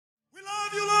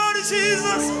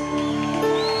Jesus.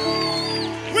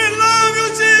 We love you,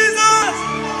 Jesus.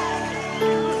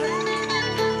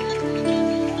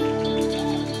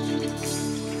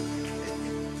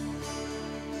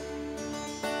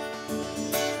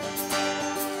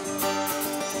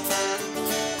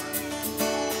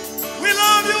 We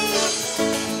love you.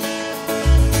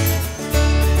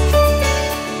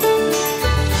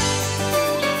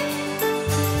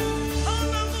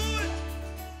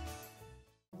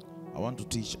 I want to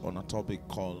teach on a topic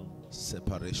called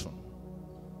separation.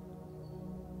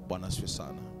 Bwana asifiwe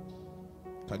sana.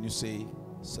 Can you say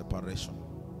separation?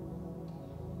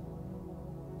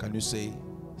 Can you say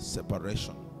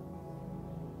separation?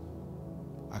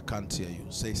 I can't hear you.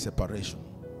 Say separation.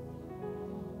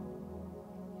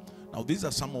 Now, these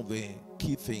are some of the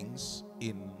key things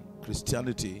in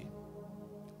Christianity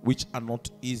which are not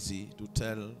easy to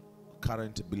tell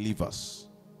current believers.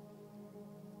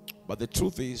 But the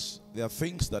truth is, there are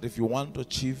things that if you want to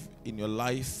achieve in your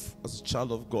life as a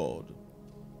child of God,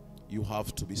 you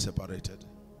have to be separated.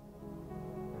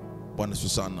 Bwana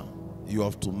Susana, you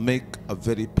have to make a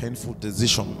very painful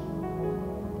decision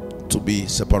to be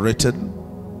separated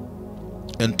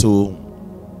and to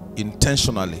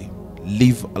intentionally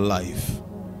live a life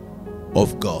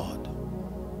of God.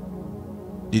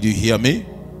 Did you hear me?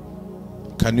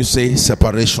 Can you say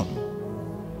separation?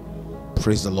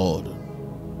 Praise the Lord.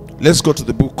 Let's go to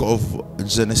the book of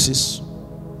Genesis.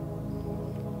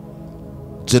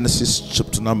 Genesis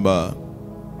chapter number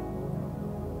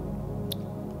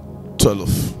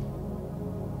 12.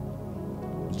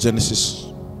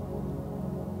 Genesis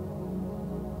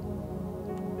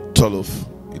 12.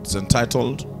 It's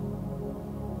entitled,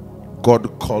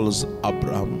 God calls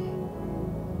Abraham,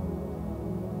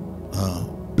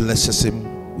 blesses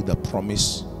him with the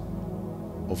promise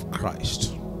of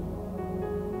Christ.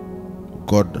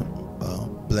 God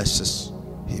blesses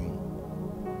him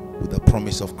with the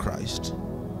promise of Christ.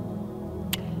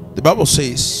 The Bible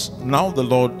says, now the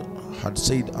Lord had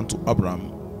said unto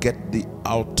Abraham, get thee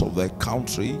out of thy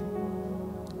country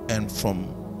and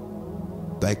from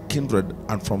thy kindred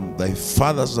and from thy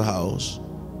father's house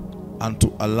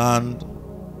unto a land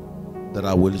that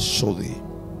I will show thee.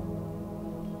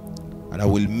 And I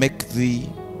will make thee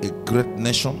a great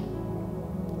nation,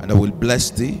 and I will bless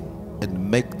thee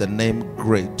and make the name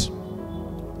great,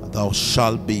 and thou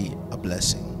shalt be a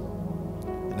blessing.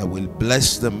 And I will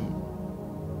bless them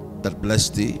that bless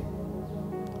thee.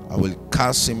 I will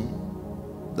curse him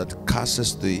that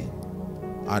curses thee,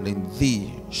 and in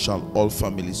thee shall all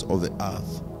families of the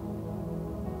earth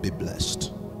be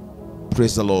blessed.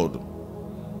 Praise the Lord.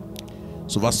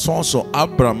 So verse 4, so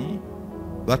Abram,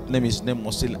 that name, his name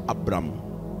was still Abram.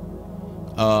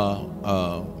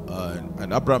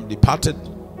 And Abram departed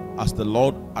as the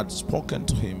Lord had spoken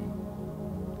to him.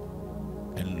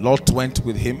 And Lot went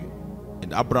with him,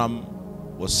 and Abram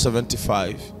was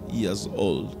 75 years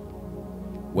old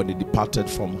when he departed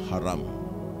from Haran.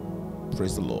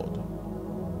 Praise the Lord.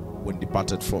 When he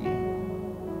departed from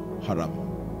Haran.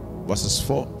 Verses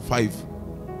 5.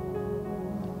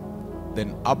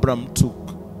 Then Abram took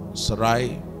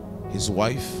Sarai, his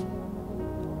wife,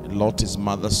 and Lot, his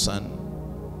mother's son,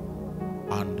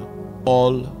 and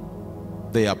all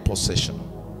their possession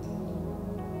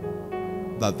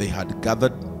that they had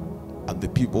gathered, and the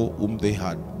people whom they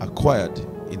had acquired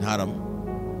in Haran,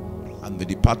 and they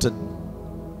departed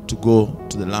to go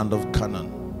to the land of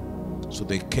Canaan. So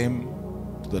they came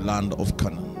to the land of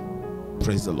Canaan.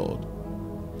 Praise the Lord.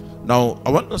 Now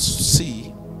I want us to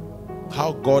see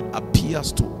how God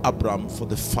appears to Abram for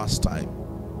the first time.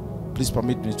 Please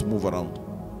permit me to move around.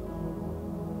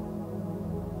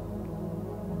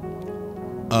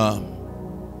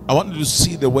 I want you to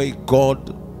see the way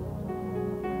God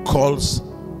calls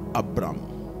Abram.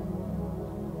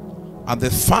 And the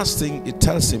first thing it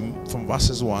tells him from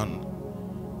verses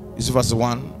 1 is verse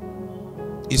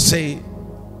 1. He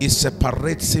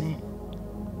separates him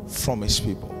from his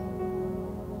people.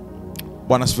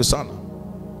 Bwana asifiwe sana.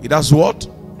 He does what?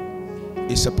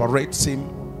 He separates him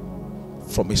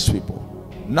from his people.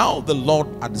 Now the Lord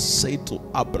had said to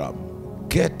Abram,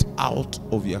 get out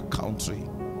of your country.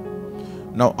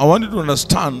 Now I want you to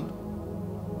understand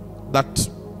that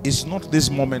it's not this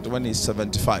moment when he's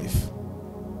 75.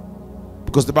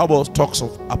 Because the Bible talks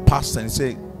of a past and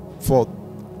say, for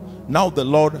now the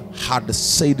Lord had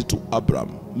said to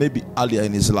Abram, maybe earlier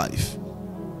in his life.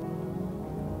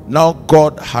 Now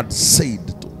God had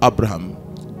said to Abraham,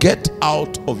 get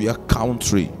out of your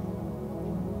country,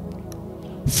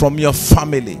 from your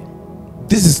family.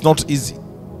 This is not easy.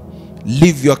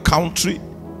 Leave your country,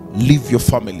 leave your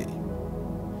family.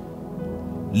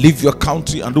 Leave your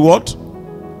country and do what?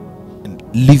 And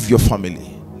leave your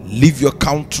family, leave your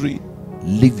country,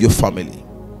 leave your family.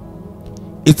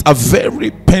 It's a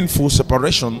very painful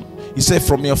separation. He said,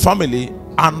 from your family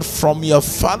and from your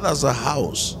father's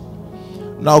house.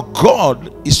 Now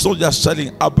God is not just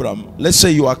telling Abraham, let's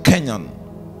say you are Kenyan.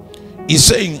 He's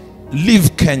saying,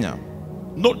 leave Kenya.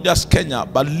 Not just Kenya,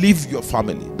 but leave your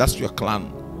family. That's your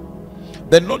clan.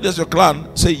 Then not just your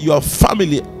clan, say your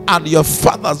family and your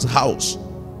father's house,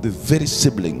 the very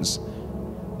siblings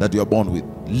that you are born with,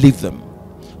 leave them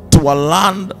to a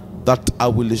land that I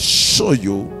will show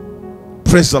you.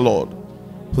 Praise the Lord.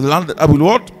 For the land that I will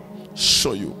what?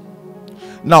 Show you.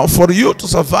 Now, for you to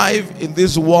survive in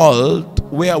this world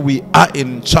where we are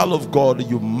in, child of God,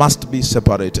 you must be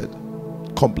separated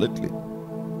completely.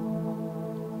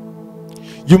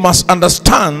 You must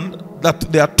understand that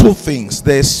there are two things.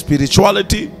 There is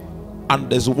spirituality and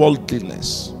there's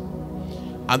worldliness,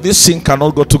 and this thing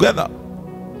cannot go together.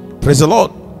 Praise the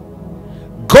Lord.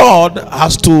 God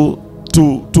has to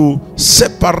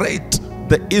separate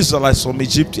the Israelites from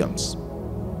Egyptians.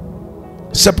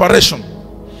 Separation.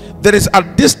 There is a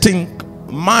distinct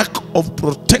mark of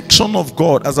protection of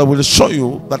God, as I will show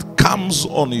you, that comes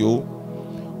on you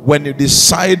when you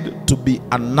decide to be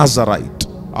a Nazarite.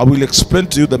 I will explain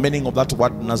to you the meaning of that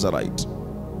word Nazarite.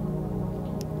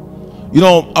 You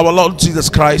know, our Lord Jesus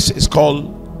Christ is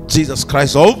called Jesus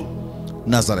Christ of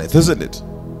Nazareth, isn't it?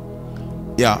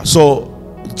 Yeah, so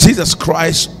Jesus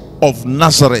Christ of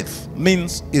Nazareth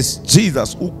means it's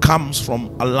Jesus who comes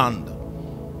from a land.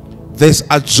 There's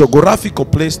a geographical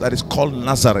place that is called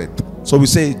Nazareth. So we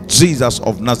say Jesus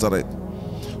of Nazareth.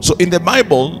 So in the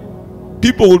Bible,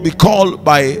 people will be called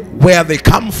by where they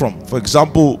come from. For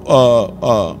example,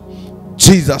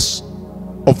 Jesus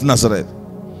of Nazareth,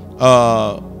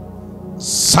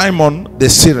 Simon the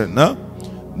Syrian,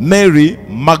 Mary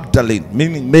Magdalene,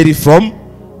 meaning Mary from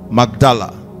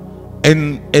Magdala.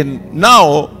 And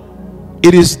now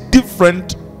it is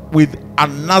different with a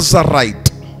Nazarite.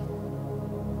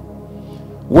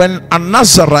 When a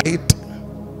Nazarite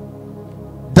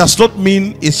does not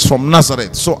mean it's from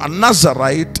Nazareth. So a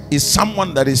Nazarite is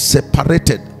someone that is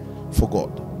separated for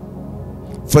God.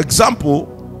 For example,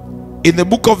 in the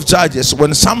book of Judges,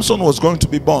 when Samson was going to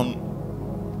be born,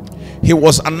 he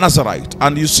was a Nazarite.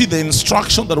 And you see the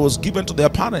instruction that was given to their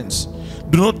parents: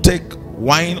 do not take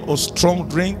wine or strong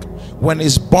drink. When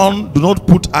he's born, do not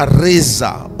put a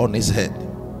razor on his head.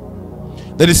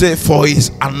 Then he said, for he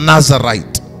is a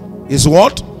Nazarite. Is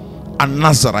what? A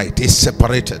Nazarite is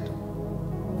separated.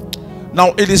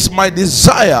 Now it is my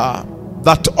desire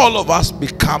that all of us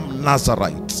become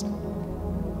Nazarites.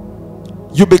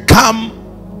 You become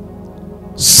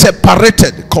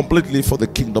separated completely for the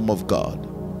kingdom of God.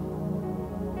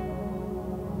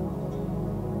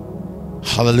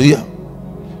 Hallelujah.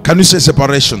 Can you say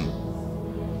separation?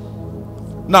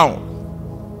 Now,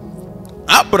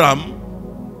 Abraham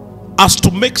has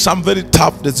to make some very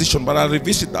tough decision, but I'll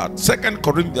revisit that. 2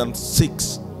 Corinthians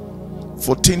 6,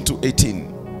 14 to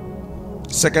 18.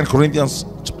 2 Corinthians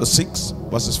chapter 6,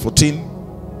 verses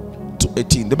 14 to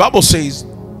 18. The Bible says,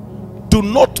 do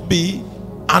not be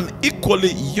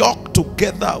unequally yoked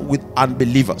together with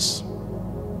unbelievers.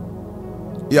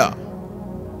 Yeah.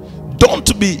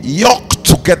 Don't be yoked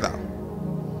together.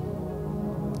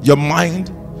 Your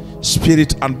mind,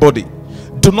 spirit, and body.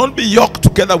 Do not be yoked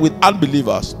together with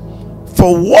unbelievers.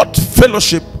 For what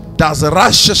fellowship does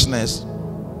righteousness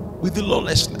with the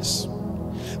lawlessness?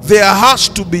 There has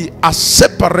to be a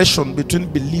separation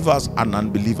between believers and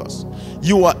unbelievers.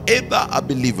 You are either a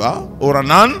believer or an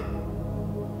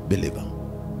unbeliever.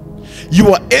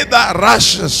 You are either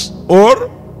righteous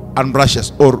or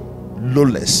unrighteous or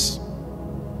lawless.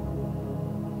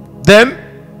 Then,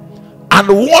 and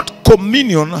what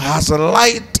communion has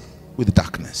light with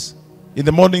darkness? In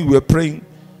the morning we are praying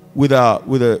with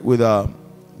the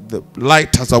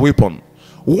light as a weapon.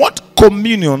 What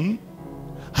communion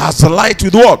has light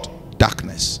with what?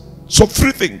 Darkness. So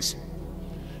three things.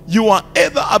 You are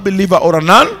either a believer or a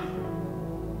non.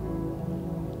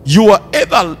 You are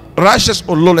either righteous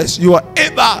or lawless. You are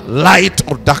either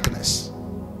light or darkness.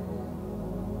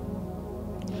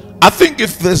 I think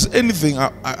if there's anything,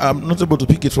 I'm not able to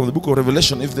pick it from the book of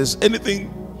Revelation. If there's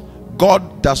anything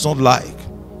God does not like,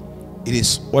 it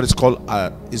is what is called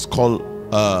a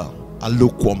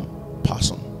lukewarm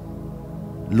person.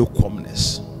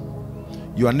 Lukewarmness.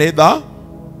 You are neither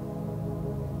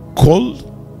cold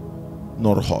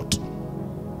nor hot.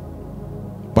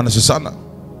 Bwana sana.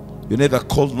 You're neither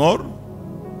cold nor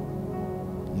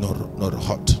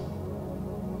hot.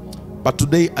 But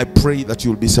today I pray that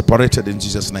you will be separated in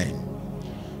Jesus' name.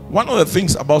 One of the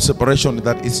things about separation is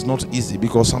that it's not easy,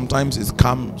 because sometimes it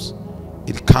comes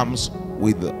it comes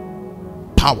with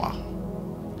power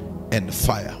and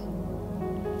fire.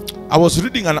 I was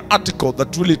reading an article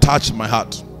that really touched my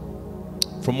heart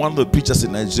from one of the preachers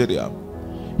in Nigeria.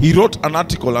 He wrote an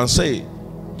article and say,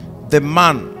 the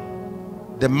man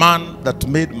that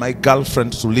made my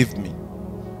girlfriend to leave me.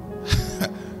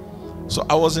 So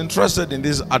I was interested in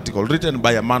this article written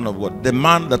by a man of God. The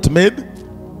man that made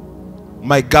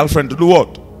my girlfriend to do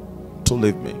what? To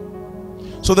leave me.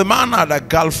 So the man had a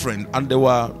girlfriend and they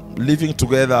were living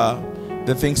together.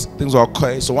 The things were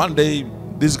okay. So one day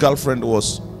this girlfriend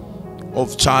was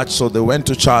of church, so they went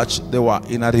to church. They were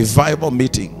in a revival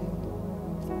meeting.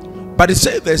 But he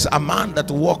said there's a man that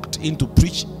walked in to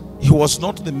preach. He was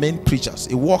not the main preacher.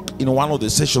 He walked in one of the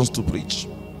sessions to preach.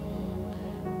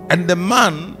 And the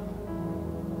man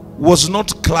was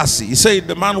not classy. He said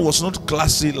the man was not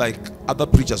classy like other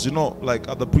preachers. You know, like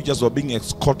other preachers were being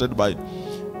escorted by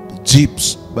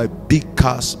jeeps, by big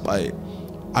cars,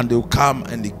 and they would come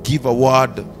and they give a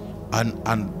word,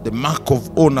 and the mark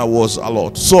of honor was a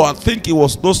lot. So I think it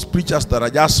was those preachers that I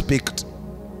just picked.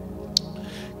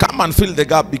 Come and fill the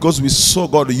gap because we saw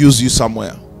God use you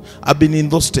somewhere. I've been in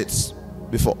those states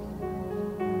before.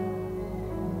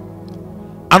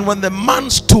 And when the man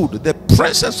stood, the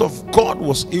presence of God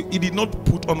was, he did not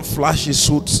put on flashy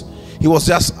suits. He was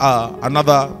just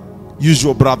another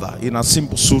usual brother in a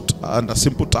simple suit and a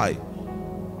simple tie.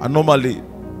 And normally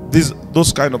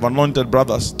those kind of anointed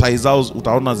brothers, ties zao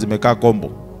utaona zimekaa kombo.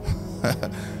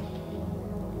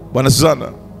 Bwana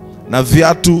Susana, na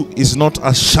viatu is not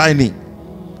as shiny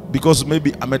because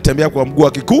maybe ametembea kwa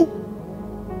mguu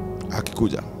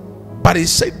akikuja. But he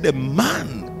said the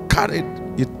man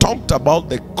he talked about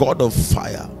the God of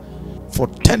fire for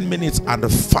 10 minutes and the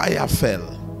fire fell.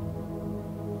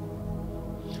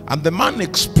 And the man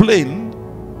explained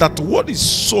that what he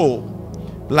saw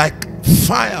like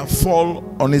fire fall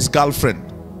on his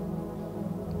girlfriend,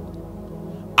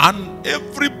 and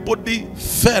everybody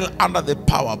fell under the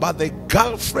power, but the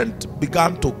girlfriend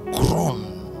began to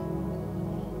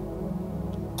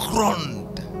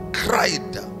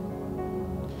cried.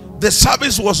 The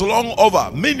service was long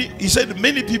over. He said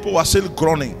many people were still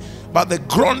groaning, but the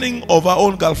groaning of our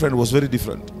own girlfriend was very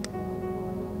different.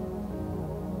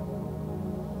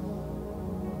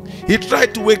 He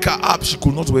tried to wake her up, she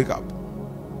could not wake up.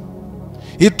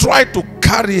 He tried to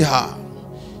carry her,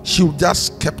 she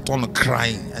just kept on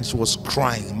crying, and she was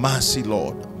crying, mercy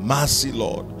Lord, mercy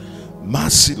Lord,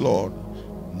 mercy Lord,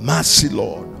 mercy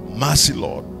Lord, mercy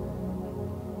Lord.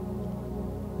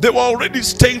 They were already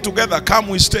staying together. Come,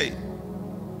 we stay.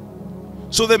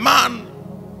 So the man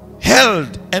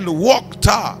held and walked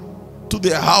her to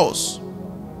their house.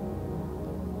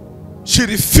 She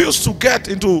refused to get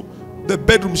into the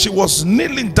bedroom. She was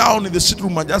kneeling down in the sitting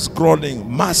room and just groaning,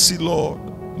 mercy Lord,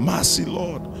 mercy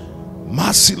Lord,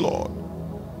 mercy Lord.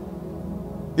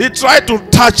 He tried to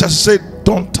touch her. She said,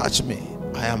 don't touch me,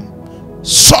 I am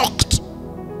soaked.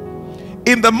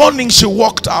 In the morning she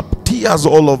woke up, tears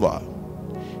all over.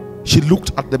 She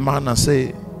looked at the man and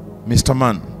said, Mr.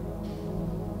 Man,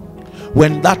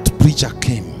 when that preacher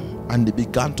came and they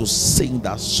began to sing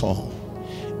that song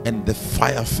and the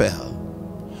fire fell,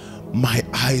 my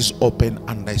eyes opened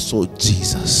and I saw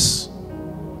Jesus.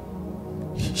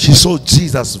 She saw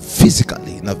Jesus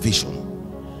physically in a vision.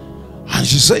 And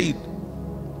she said,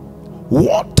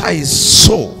 what I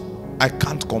saw, I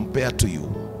can't compare to you.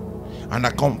 And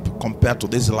I can't compare to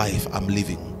this life I'm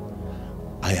living.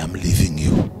 I am leaving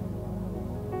you.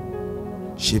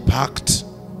 She packed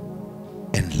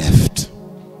and left.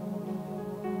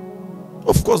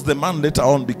 Of course, the man later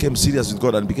on became serious with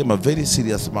God and became a very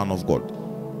serious man of God.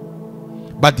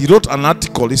 But he wrote an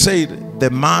article. He said,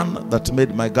 the man that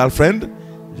made my girlfriend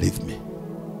leave me.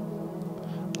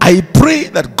 I pray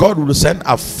that God will send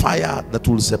a fire that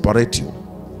will separate you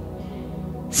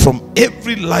from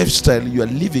every lifestyle you are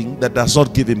living that does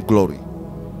not give him glory.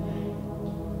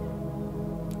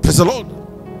 Praise the Lord.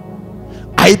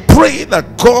 I pray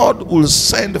that God will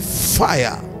send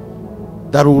fire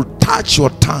that will touch your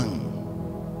tongue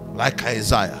like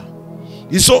Isaiah.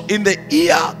 You saw in the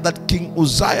year that King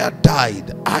Uzziah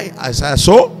died, Isaiah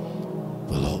saw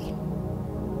the Lord.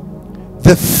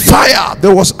 The fire,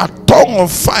 there was a tongue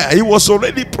of fire. He was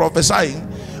already prophesying,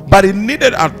 but he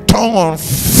needed a tongue on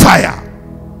fire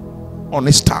on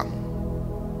his tongue.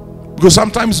 Because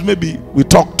sometimes maybe we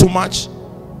talk too much.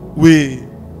 We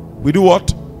do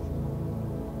what?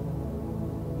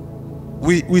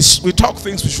 We talk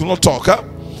things we should not talk. Huh?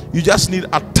 You just need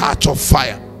a touch of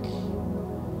fire.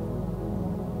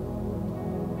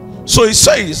 So he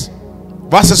says,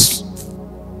 verses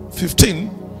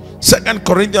 15, 2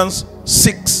 Corinthians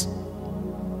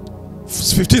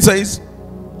 6:15 says,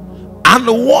 And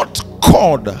what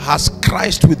cord has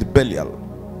Christ with Belial?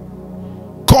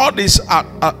 Cord is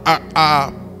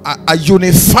a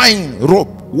unifying rope.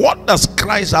 What does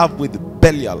Christ have with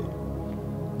Belial,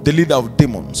 the leader of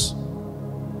demons?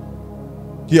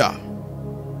 Yeah.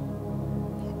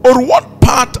 Or what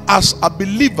part as a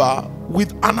believer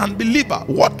with an unbeliever?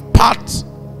 What part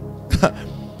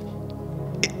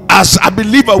as a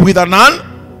believer with an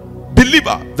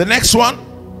unbeliever? The next one.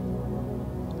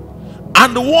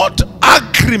 And what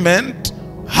agreement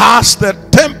has the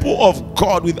temple of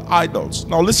God with idols?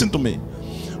 Now listen to me.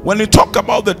 When you talk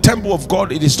about the temple of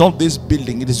God, it is not this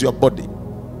building, it is your body.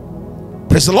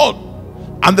 Praise the Lord.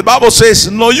 And the Bible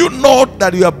says, know you not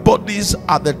that your bodies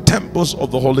are the temples of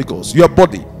the Holy Ghost? Your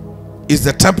body is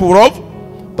the temple of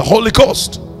the Holy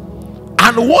Ghost.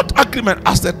 And what agreement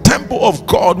has the temple of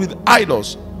God with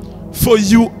idols? For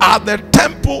you are the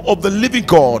temple of the living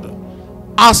God.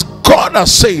 As God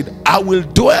has said, I will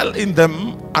dwell in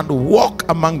them and walk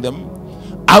among them.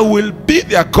 I will be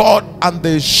their God and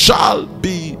they shall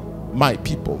be my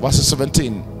people. Verse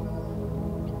 17.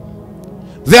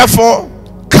 Therefore,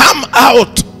 come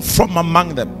out from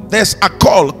among them. There's a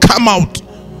call. Come out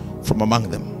from among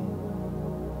them.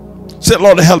 Say,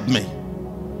 Lord, help me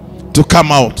to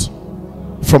come out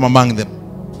from among them.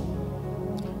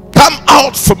 Come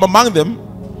out from among them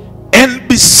and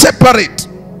be separate.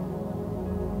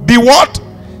 Be what?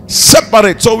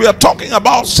 Separate. So we are talking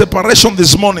about separation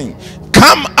this morning.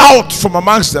 Come out from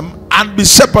amongst them and be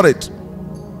separate,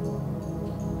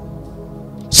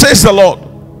 says the Lord.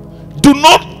 Do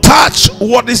not touch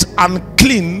what is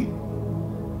unclean,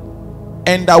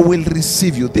 and I will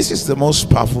receive you. This is the most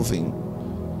powerful thing.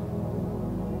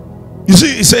 You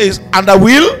see, it says, and I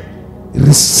will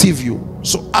receive you.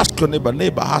 So ask your neighbor,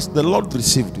 neighbor, has the Lord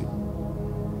received you?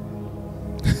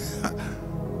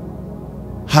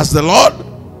 Has the Lord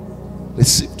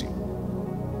received you?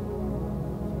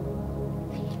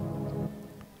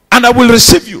 And I will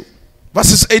receive you.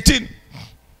 Verses 18.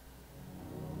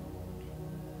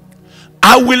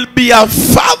 I will be a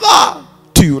father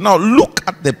to you. Now look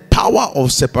at the power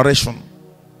of separation.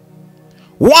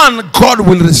 One, God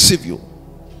will receive you.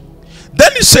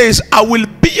 Then he says, I will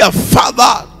be a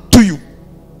father to you.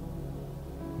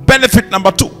 Benefit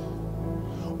number 2.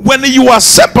 When you are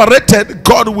separated,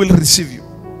 God will receive you.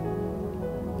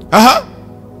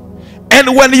 And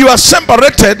when you are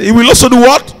separated, he will also do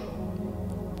what?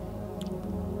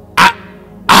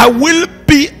 I will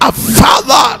be a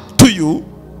father to you,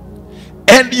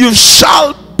 and you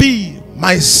shall be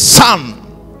my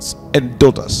sons and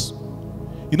daughters.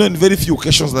 You know, in very few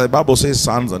occasions the Bible says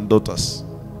sons and daughters.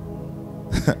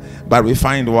 But we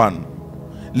find one.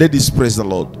 Ladies, praise the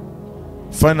Lord.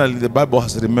 Finally, the Bible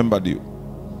has remembered you.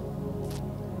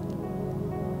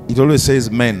 It always says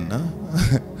men,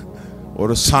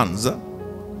 or sons.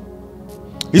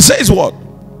 He says what?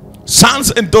 Sons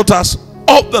and daughters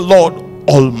of the Lord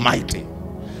Almighty.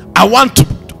 I want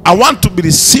to be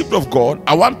received of God.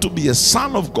 I want to be a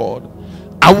son of God.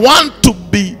 I want to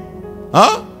be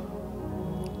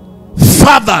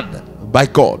fathered by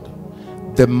God.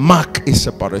 The mark is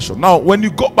separation. Now, when you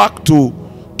go back to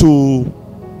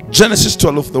Genesis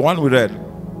 12, the one we read,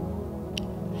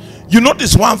 you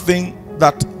notice one thing,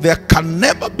 that there can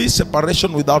never be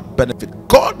separation without benefit.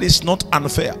 God is not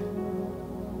unfair.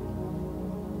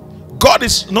 God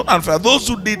is not unfair. Those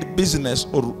who did business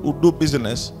or who do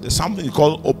business, there's something you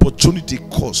call opportunity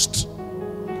cost.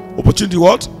 Opportunity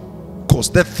what?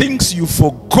 Cost. The things you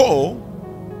forgo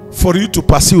for you to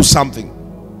pursue something.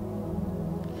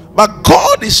 But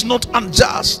God is not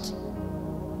unjust.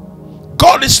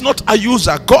 God is not a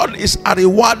user. God is a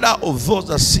rewarder of those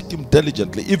that seek him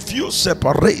diligently. If you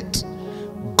separate,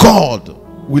 God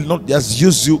will not just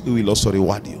use you, he will also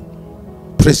reward you.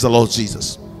 Praise the Lord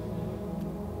Jesus.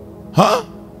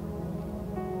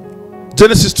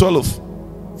 Genesis 12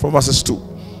 from verses 2.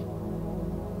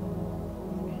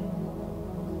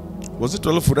 Was it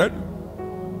 12 we read?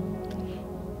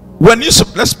 When you,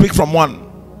 let's speak from 1.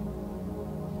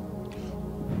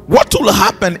 What will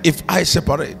happen if I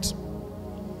separate?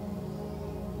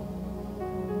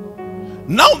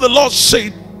 Now the Lord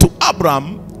said to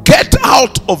Abram, get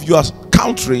out of your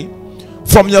country,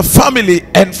 from your family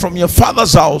and from your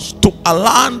father's house, to a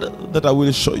land that I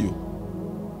will show you.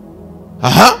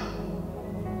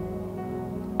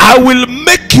 I will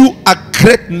make you a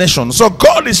great nation. So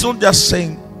God is not just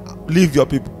saying leave your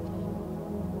people.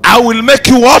 I will make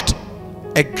you what?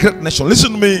 A great nation.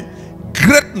 Listen to me.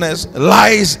 Greatness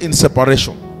lies in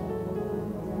separation.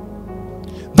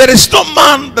 There is no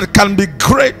man that can be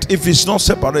great if he's not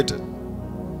separated.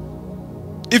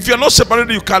 If you're not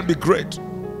separated, you can't be great.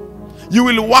 You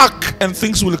will work and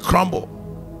things will crumble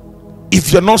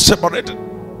if you're not separated.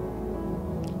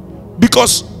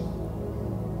 Because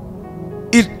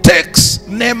it takes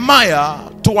Nehemiah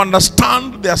to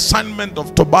understand the assignment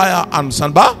of Tobiah and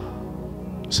Sanballat.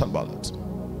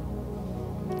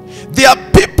 There are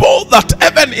people that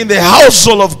even in the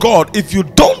household of God, if you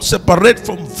don't separate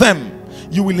from them,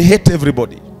 you will hate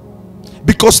everybody.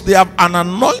 Because they have an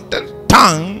anointed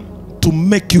tongue to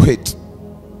make you hate.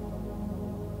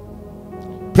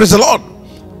 Praise the Lord.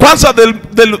 Kwanzaa,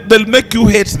 they'll make you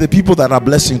hate the people that are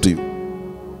blessing to you.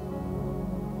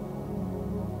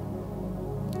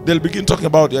 They'll begin talking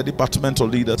about your departmental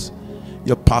leaders,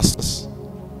 your pastors.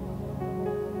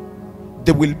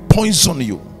 They will poison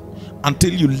you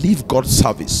until you leave God's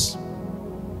service.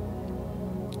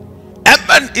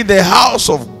 Even in the house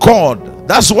of God,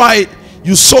 that's why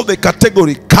you saw the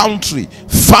category country,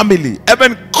 family,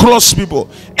 even close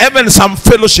people, even some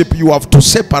fellowship you have to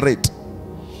separate.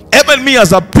 Even me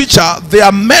as a preacher, there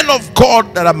are men of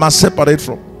God that I must separate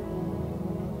from.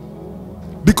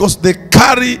 Because they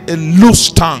carry a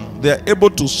loose tongue. They are able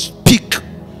to speak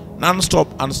non-stop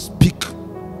and speak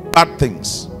bad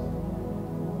things.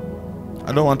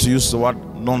 I don't want to use the word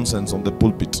nonsense on the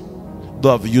pulpit,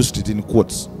 though I've used it in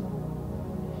quotes.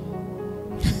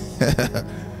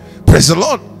 Praise the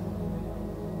Lord.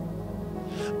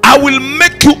 I will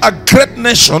make you a great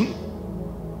nation.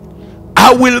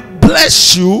 I will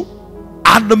bless you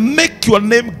and make your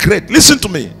name great. Listen to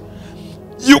me.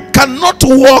 You cannot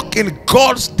walk in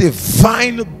God's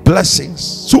divine blessings,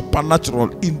 supernatural,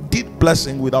 indeed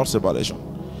blessing, without separation.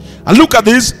 And look at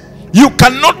this. You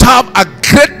cannot have a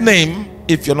great name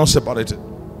if you're not separated.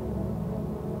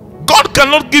 God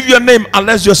cannot give you a name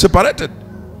unless you're separated.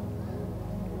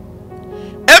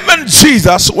 Even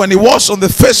Jesus, when he was on the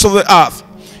face of the earth,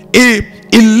 he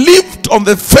lived on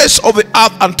the face of the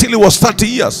earth until he was 30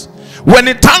 years. When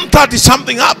he turned 30,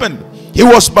 something happened. He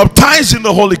was baptized in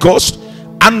the Holy Ghost.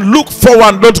 And look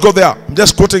forward, don't go there. I'm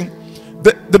just quoting.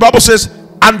 The Bible says,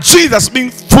 and Jesus, being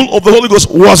full of the Holy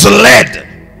Ghost, was led.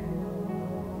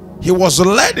 He was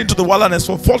led into the wilderness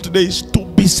for 40 days to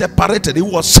be separated. He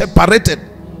was separated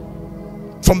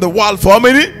from the world for how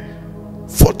many?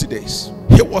 40 days.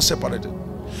 He was separated.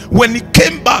 When he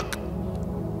came back,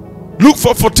 Luke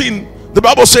 4:14, the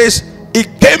Bible says, he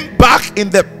came back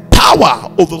in the power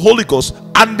of the Holy Ghost,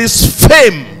 and his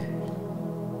fame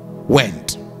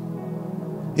went.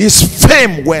 His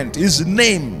fame went. His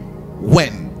name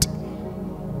went.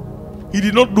 He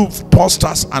did not do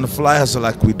posters and flyers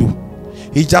like we do.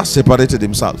 He just separated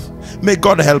himself. May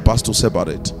God help us to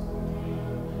separate.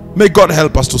 May God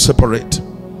help us to separate.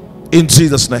 In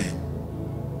Jesus' name.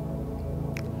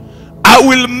 I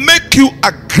will make you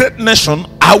a great nation.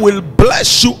 I will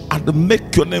bless you and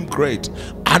make your name great.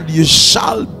 And you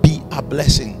shall be a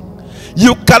blessing.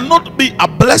 You cannot be a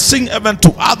blessing even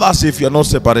to others if you're not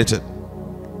separated.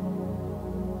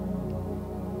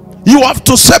 You have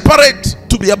to separate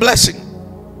to be a blessing.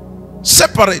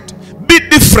 Separate. Be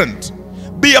different.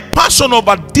 Be a person of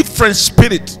a different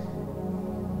spirit.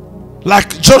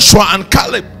 Like Joshua and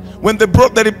Caleb, when they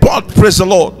brought the report, praise the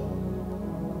Lord.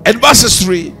 And verses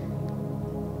 3,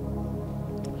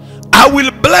 I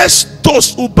will bless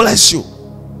those who bless you.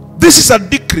 This is a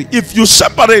decree. If you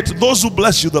separate those who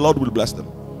bless you, the Lord will bless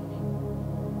them.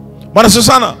 But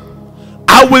Susanna,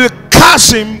 I will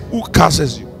curse him who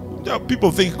curses you.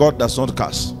 People think God does not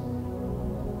curse.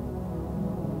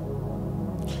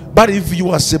 But if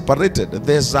you are separated,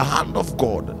 there's a hand of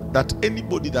God that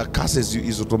anybody that curses you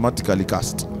is automatically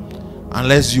cursed,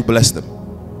 unless you bless them.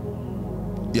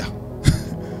 Yeah.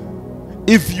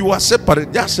 If you are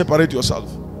separate, just separate yourself.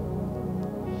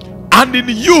 And in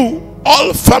you,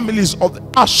 all families of the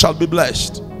earth shall be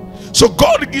blessed. So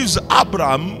God gives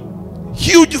Abraham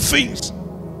huge things.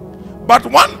 But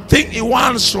one thing he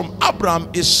wants from Abraham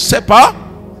is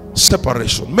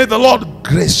separation. May the Lord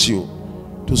grace you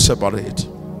to separate.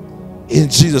 In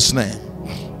Jesus' name.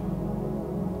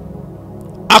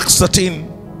 Acts 13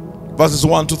 verses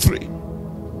 1 to 3.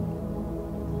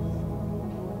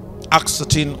 Acts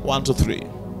 13, 1 to 3.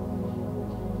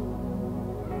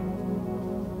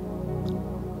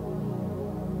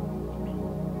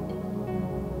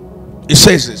 It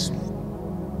says this.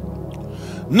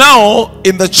 Now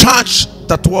in the church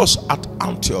that was at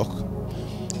Antioch,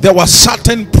 there were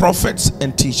certain prophets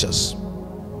and teachers.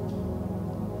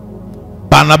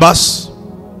 Barnabas,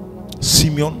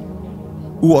 Simeon,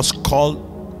 who was called,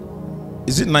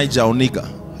 is it Niger or Niger?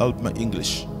 Help my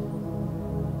English.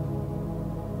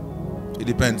 It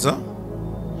depends, huh?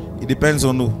 It depends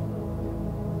on who.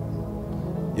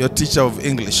 Your teacher of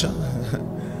English, huh?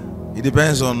 It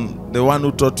depends on the one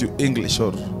who taught you English,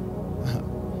 or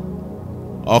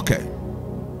Okay.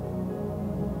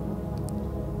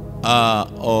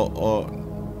 Or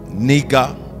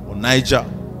Niger or Niger,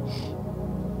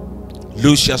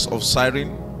 Lucius of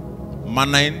Cyrene,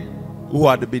 Manaen, who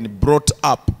had been brought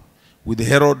up with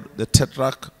Herod the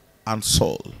Tetrarch and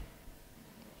Saul.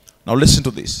 Now listen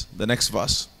to this, the next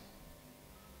verse.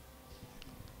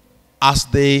 As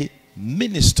they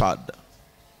ministered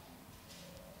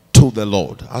to the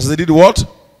Lord. As they did what?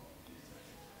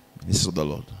 Minister to the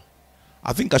Lord.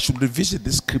 I think I should revisit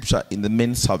this scripture in the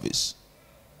main service.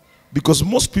 Because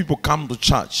most people come to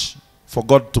church for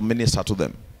God to minister to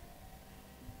them.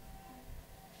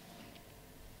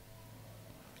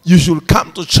 You should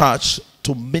come to church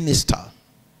to minister.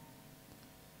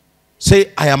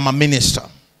 Say, I am a minister.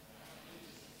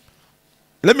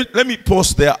 Let me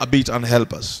pause there a bit and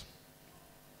help us.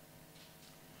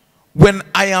 When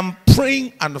I am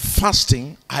praying and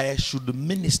fasting, I should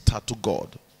minister to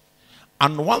God.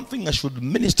 And one thing I should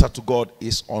minister to God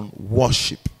is on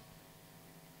worship.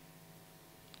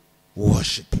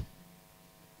 Worship.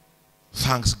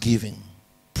 Thanksgiving.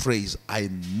 Praise. I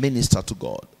minister to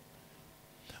God.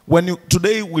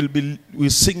 Today we're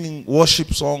singing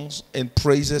worship songs and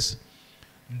praises.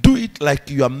 Do it like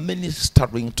you are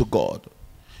ministering to God.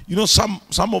 You know, some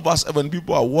of us, when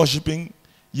people are worshiping,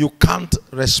 you can't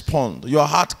respond. Your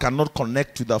heart cannot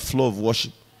connect with the flow of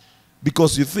worship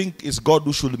because you think it's God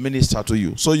who should minister to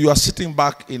you. So you are sitting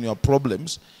back in your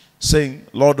problems saying,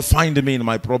 Lord, find me in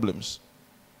my problems.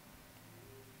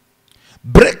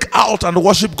 Break out and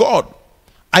worship God.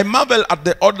 I marvel at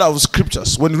the order of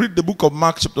scriptures. When you read the book of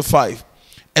Mark chapter 5,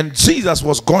 and Jesus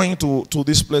was going to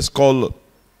this place called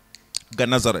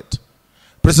Gennesaret.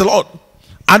 Praise the Lord.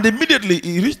 And immediately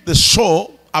he reached the shore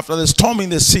after the storm in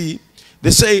the sea.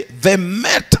 They say they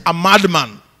met a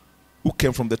madman who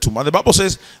came from the tomb. And the Bible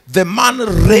says the man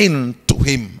ran to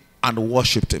him and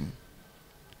worshipped him.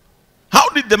 How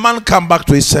did the man come back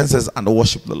to his senses and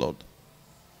worship the Lord?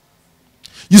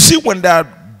 You see, when there are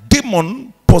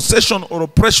demon possession or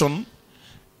oppression,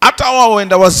 at our when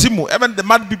there was zimu, even the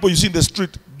mad people you see in the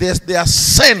street, there are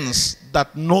sense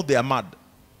that know they are mad.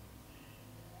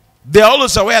 They are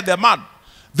always aware they are mad.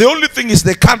 The only thing is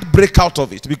they can't break out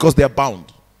of it because they are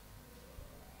bound.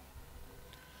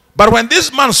 But when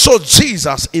this man saw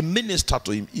Jesus, he ministered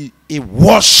to him. He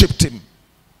worshipped him.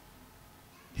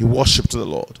 He worshipped the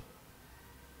Lord.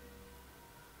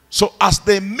 So as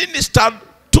they ministered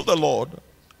to the Lord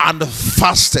and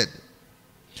fasted.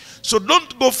 So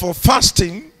don't go for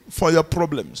fasting for your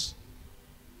problems.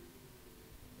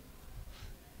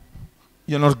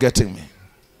 You're not getting me.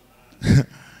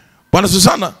 Bwana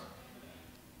Susana.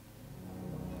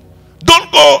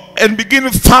 Don't go and begin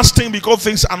fasting because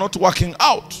things are not working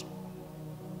out.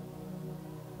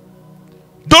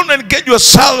 Don't engage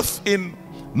yourself in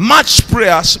much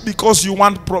prayers because you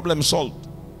want problem solved.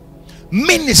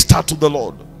 Minister to the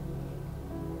Lord.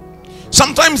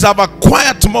 Sometimes have a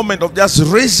quiet moment of just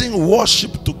raising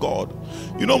worship to God.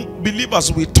 You know,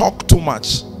 believers, we talk too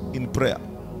much in prayer.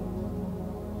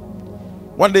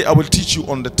 One day I will teach you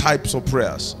on the types of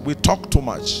prayers. We talk too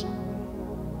much.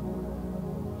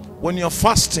 When you're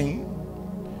fasting,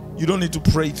 you don't need to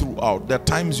pray throughout. There are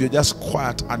times you're just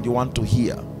quiet and you want to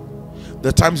hear. There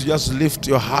are times you just lift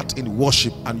your heart in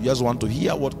worship and you just want to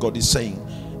hear what God is saying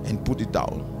and put it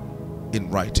down in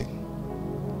writing.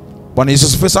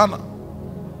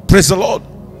 Praise the Lord.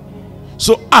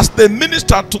 So as they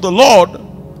ministered to the Lord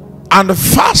and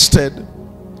fasted,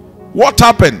 what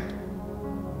happened?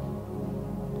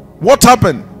 What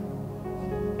happened?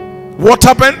 What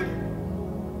happened?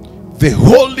 The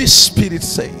Holy Spirit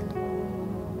said.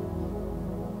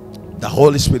 The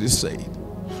Holy Spirit said.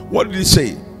 What did he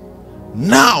say?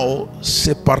 Now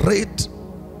separate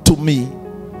to me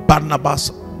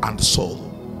Barnabas and Saul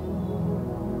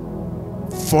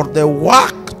for the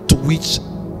work to which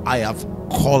I have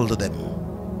called them.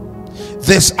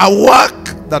 There's a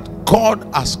work that God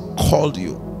has called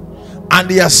you, and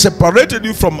he has separated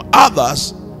you from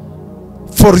others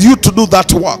for you to do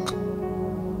that work.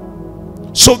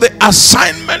 So the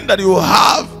assignment that you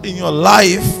have in your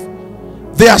life,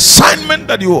 the assignment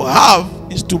that you have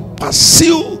is to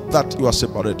pursue that you are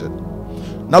separated.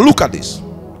 Now look at this.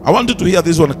 I want you to hear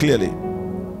this one clearly.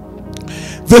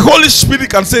 The Holy Spirit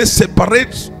can say,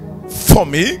 separate for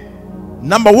me.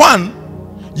 Number one,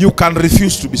 you can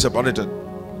refuse to be separated.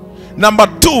 Number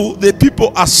two, the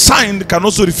people assigned can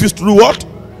also refuse to do what?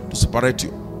 To separate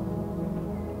you.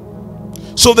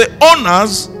 So the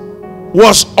honors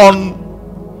was on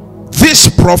these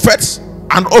prophets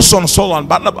and also on Saul and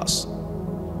Barnabas.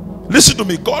 Listen to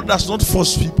me. God does not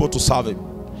force people to serve him.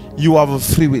 You have a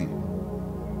free will.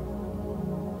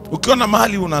 Ukiona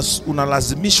mahali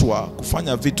unalazimishwa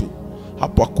kufanya vitu,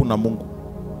 hapo hakuna Mungu.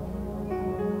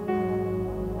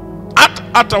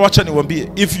 Hata wacha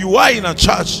niwaambie, if you are in a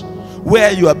church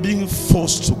where you are being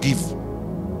forced to give,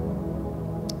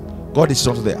 God is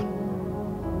not there.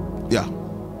 Yeah.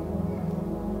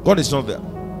 God is not there.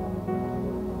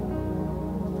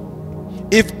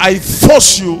 If I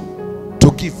force you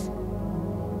to give,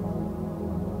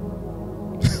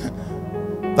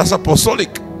 that's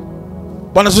apostolic.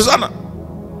 But Susanna,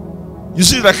 you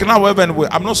see, like now,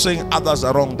 I'm not saying others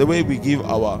are wrong. The way we give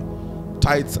our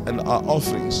tithes and our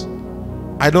offerings,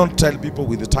 I don't tell people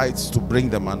with the tithes to bring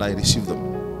them and I receive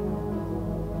them.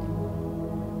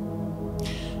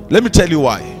 Let me tell you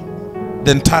why.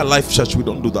 The entire Life Church, we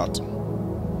don't do that.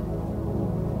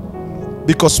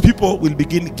 Because people will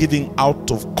begin giving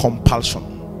out of compulsion.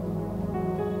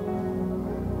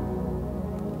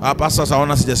 Pastor,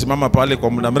 saona sijasimama pale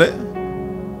kwa muda mrefu.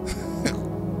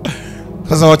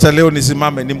 Sasa wacha leo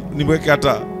nisimame niweke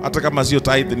hata kama sio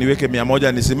tithe niweke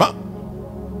 100 nisimame.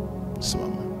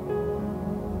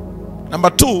 Number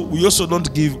 2, we also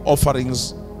don't give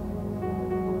offerings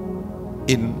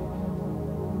in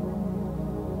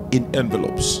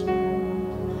envelopes.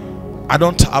 I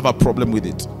don't have a problem with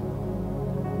it.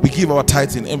 We give our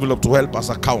tithes in envelope to help us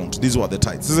account. These were the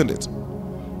tithes, isn't it?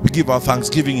 We give our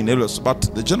thanksgiving in envelopes, but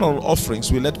the general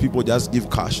offerings, we let people just give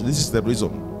cash. This is the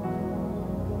reason.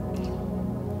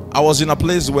 I was in a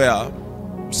place where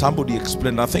somebody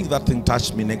explained, I think that thing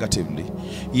touched me negatively.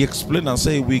 He explained and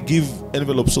said, we give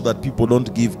envelopes so that people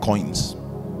don't give coins.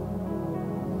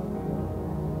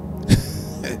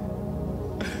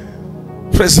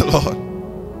 Praise the Lord.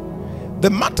 The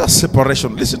matter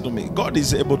separation, listen to me. God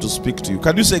is able to speak to you.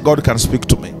 Can you say God can speak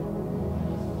to me?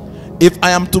 If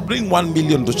I am to bring 1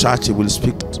 million to church, He will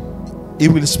speak to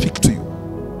you.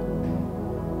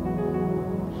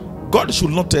 God should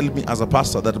not tell me as a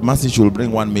pastor that Mercy should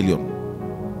bring 1 million.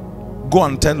 Go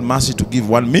and tell Mercy to give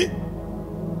 1 million.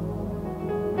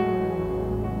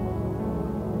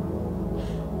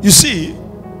 You see,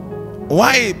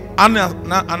 why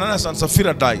Ananias and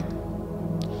Sapphira died?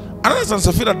 Ananias and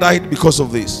Sapphira died because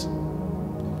of this.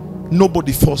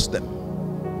 Nobody forced them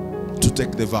to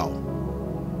take the vow.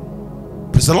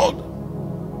 Praise the Lord.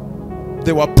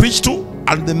 They were preached to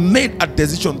and they made a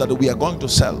decision that we are going to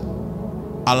sell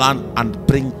a land and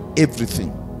bring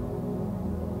everything.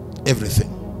 Everything.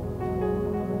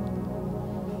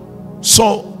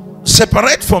 So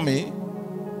separate from me,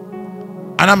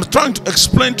 and I'm trying to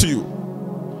explain to you,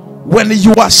 when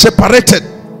you are separated,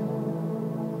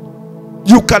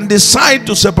 you can decide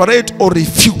to separate or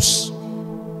refuse.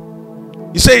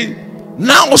 You say,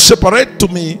 now separate to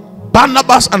me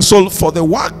Barnabas and Saul for the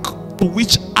work to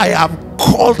which I have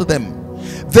called them.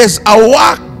 There's a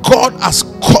work God has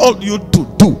called you to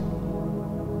do,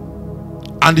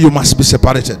 and you must be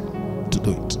separated to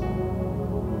do it.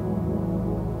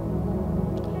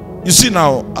 You see,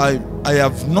 now I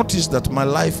have noticed that my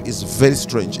life is very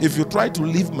strange. If you try to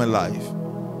live my life,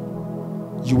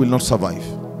 you will not survive,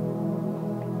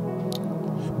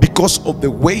 because of the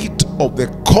weight of the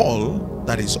call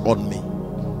that is on me.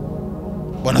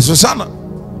 Bwana Susana,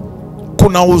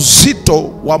 kuna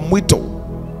uzito wa mwito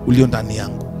ulio ndani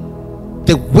yangu.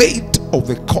 The weight of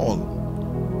the call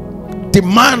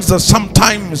demands that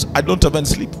sometimes I don't even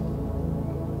sleep.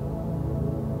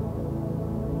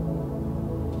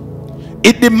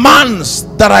 It demands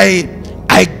that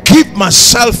I give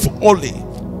myself wholly.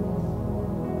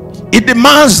 It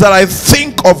demands that I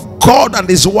think of God and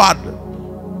His word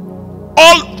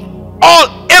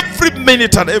every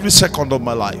minute and every second of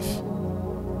my life.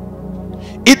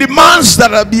 It demands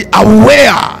that I be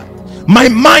aware, my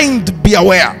mind be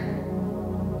aware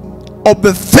of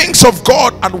the things of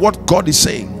God and what God is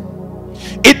saying.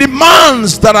 It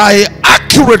demands that I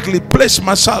accurately place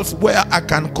myself where I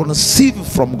can conceive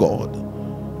from God.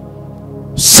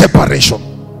 Separation.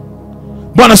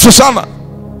 Bwana Susana,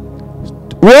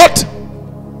 what?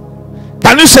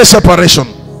 Can you say separation?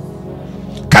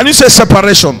 Can you say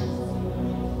separation?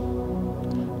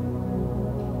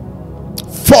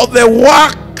 For the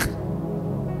work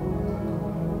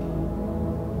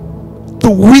to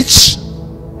which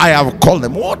I have called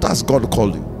them. What has God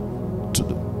called you to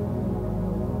do?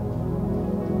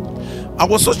 I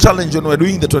was so challenged when we were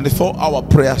doing the 24-hour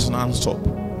prayers non-stop.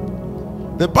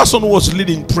 The person who was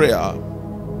leading prayer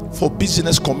for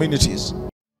business communities,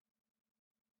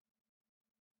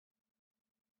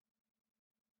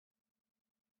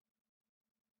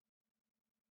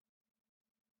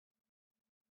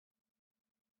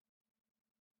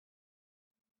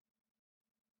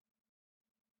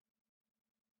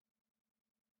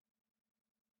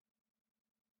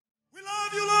 We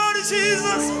love you, Lord. Lord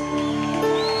Jesus.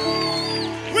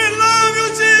 We love you,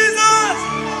 Jesus.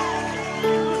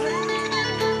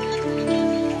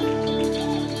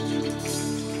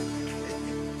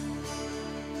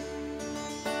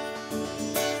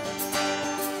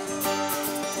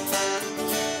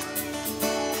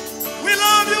 We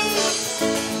love you.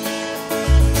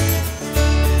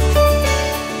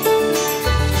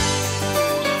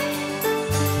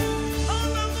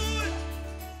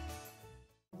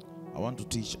 I want to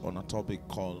teach on a topic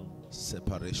called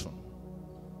separation.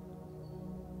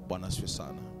 Bwana asifiwe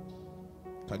sana.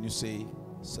 Can you say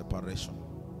separation?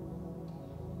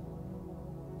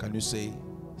 Can you say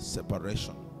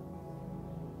separation?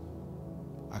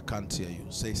 I can't hear you.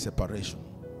 Say separation.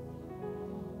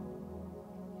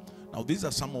 Now, these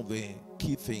are some of the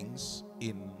key things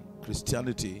in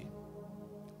Christianity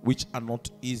which are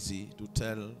not easy to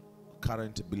tell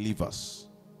current believers.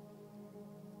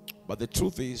 But the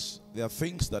truth is, there are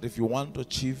things that if you want to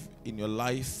achieve in your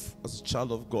life as a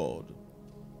child of God,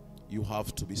 you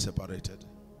have to be separated.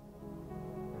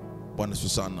 Bwana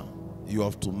Susana, you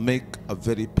have to make a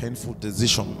very painful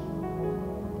decision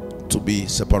to be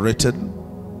separated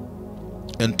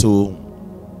and to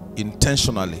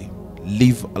intentionally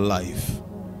live a life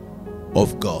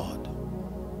of God.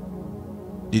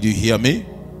 Did you hear me?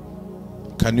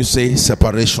 Can you say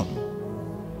separation?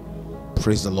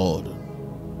 Praise the Lord.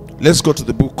 Let's go to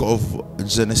the book of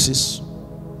Genesis.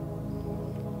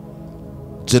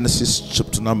 Genesis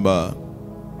chapter number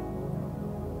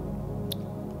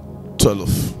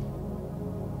 12.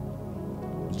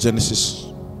 Genesis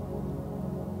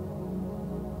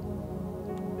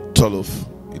 12.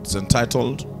 It's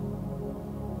entitled,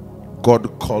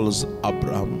 God calls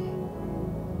Abraham,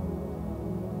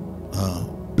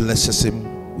 blesses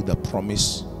him with the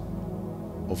promise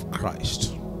of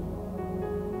Christ.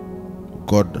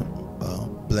 God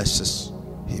blesses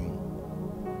him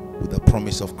with the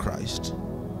promise of Christ.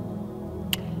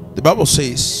 The Bible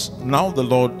says, now the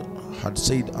Lord had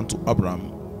said unto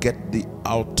Abraham, get thee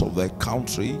out of thy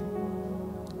country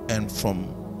and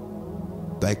from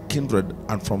thy kindred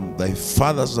and from thy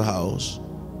father's house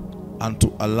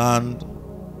unto a land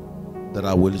that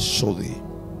I will show thee.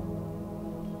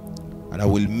 And I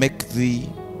will make thee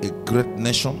a great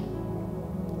nation,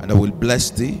 and I will bless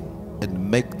thee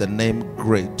and make the name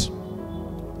great,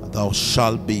 and thou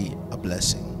shalt be a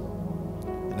blessing.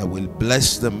 And I will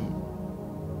bless them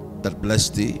that bless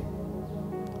thee.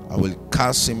 I will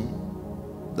curse him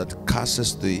that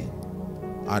curses thee,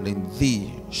 and in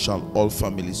thee shall all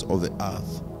families of the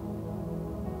earth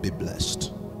be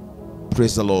blessed.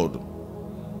 Praise the Lord.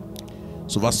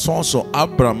 So verse 4, so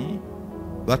Abram,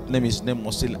 that name, his name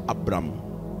was still Abram.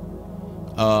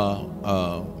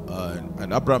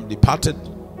 And Abram departed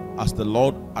as the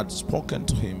Lord had spoken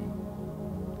to him.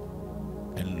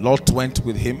 And Lot went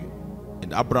with him,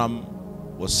 and Abram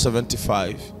was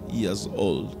 75 years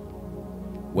old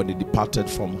when he departed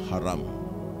from Haran.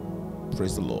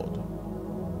 Praise the Lord.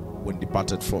 When he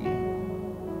departed from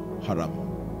Haran.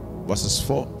 Verses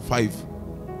 5.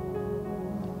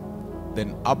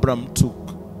 Then Abram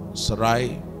took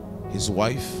Sarai, his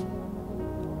wife,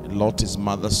 and Lot, his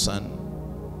mother's son,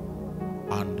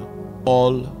 and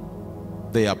all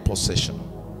their possession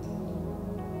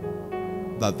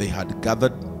that they had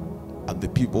gathered, and the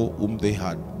people whom they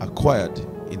had acquired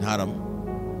in Haran,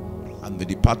 and they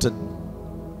departed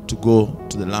to go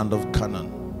to the land of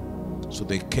Canaan. So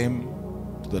they came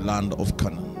to the land of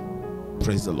Canaan.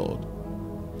 Praise the Lord.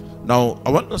 Now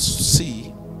I want us to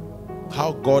see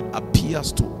how God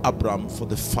appears to Abram for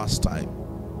the first time.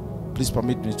 Please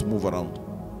permit me to move around.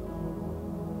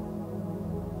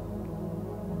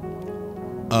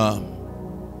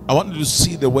 I want you to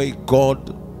see the way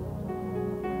God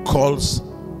calls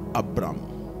Abram.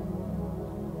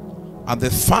 And the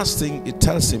first thing it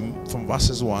tells him from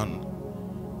verses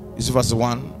 1 is verse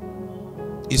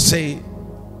 1. He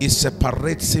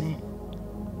separates him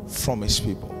from his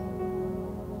people.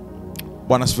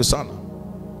 Bwana asifiwe sana.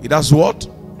 He does what?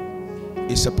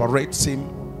 He separates him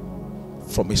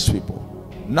from his people.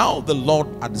 Now the Lord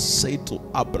had said to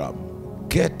Abram,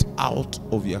 get out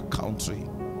of your country.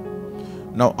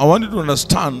 Now I want you to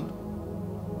understand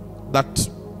that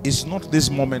it's not this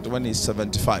moment when he's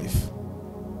 75.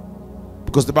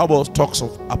 Because the Bible talks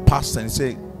of a past and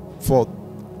say, for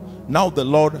now the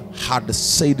Lord had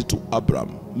said to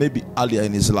Abram, maybe earlier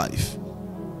in his life.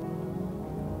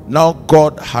 Now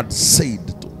God had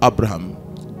said to Abraham,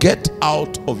 get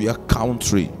out of your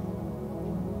country,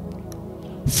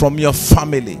 from your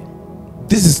family.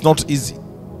 This is not easy.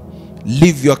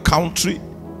 Leave your country,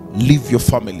 leave your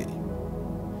family.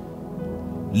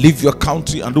 Leave your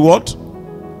country and do what?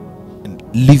 And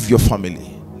leave your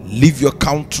family, leave your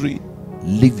country,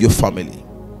 leave your family.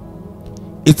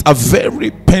 It's a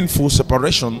very painful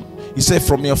separation. He said,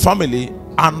 from your family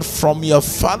and from your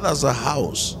father's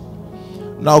house.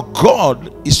 Now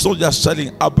God is not just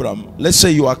telling Abraham, let's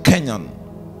say you are Kenyan.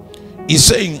 He's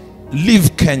saying,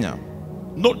 leave Kenya.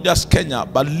 Not just Kenya,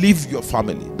 but leave your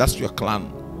family. That's your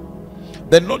clan.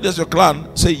 Then not just your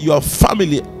clan, say your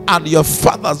family and your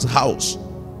father's house,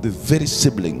 the very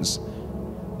siblings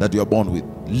that you are born with,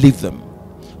 leave them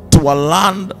to a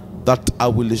land that I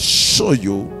will show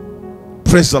you.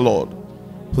 Praise the Lord.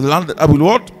 For the land that I will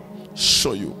what?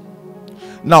 Show you.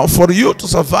 Now, for you to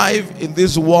survive in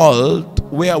this world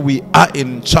where we are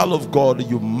in, child of God,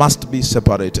 you must be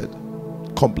separated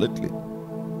completely.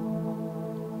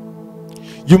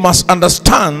 You must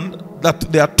understand that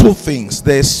there are two things.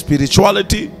 There is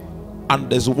spirituality and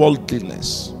there's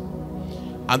worldliness,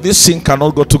 and this thing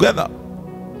cannot go together.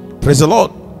 Praise the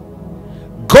Lord.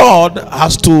 God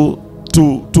has to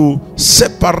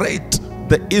separate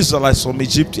the Israelites from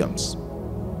Egyptians.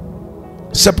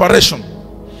 Separation.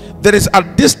 There is a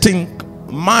distinct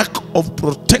mark of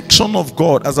protection of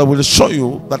God, as I will show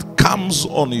you, that comes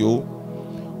on you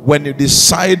when you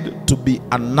decide to be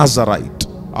a Nazarite.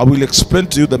 I will explain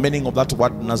to you the meaning of that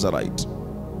word Nazarite.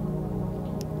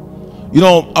 You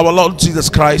know, our Lord Jesus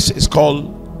Christ is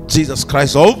called Jesus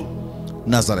Christ of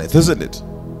Nazareth, isn't it?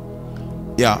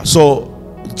 Yeah, so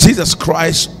Jesus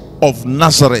Christ of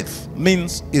Nazareth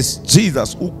means it's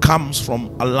Jesus who comes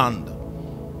from a land.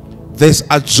 There's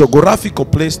a geographical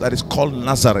place that is called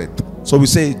Nazareth. So we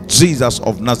say Jesus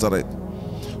of Nazareth.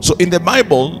 So in the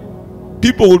Bible,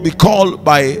 people will be called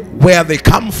by where they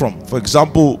come from. For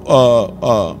example,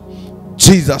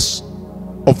 Jesus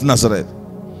of Nazareth,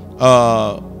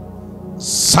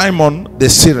 Simon the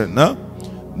Syrian,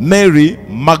 Mary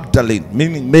Magdalene,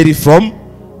 meaning Mary from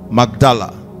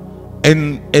Magdala.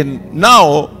 And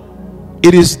now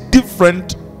it is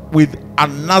different with a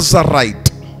Nazarite.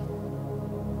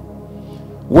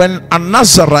 When a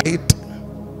Nazarite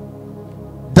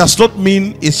does not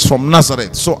mean it's from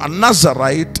Nazareth. So a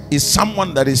Nazarite is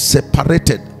someone that is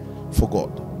separated for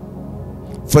God.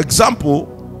 For example,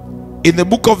 in the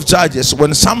book of Judges,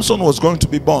 when Samson was going to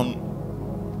be born,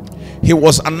 he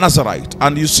was a Nazarite.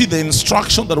 And you see the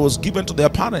instruction that was given to their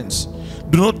parents: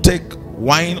 do not take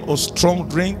wine or strong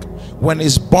drink. When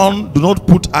he's born, do not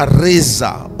put a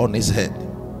razor on his head.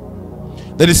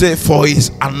 Then he said, for he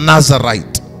is a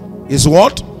Nazarite. Is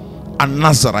what? A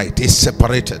Nazarite is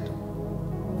separated.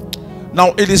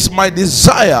 Now it is my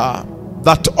desire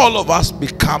that all of us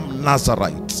become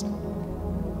Nazarites.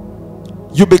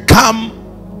 You become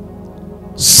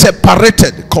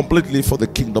separated completely for the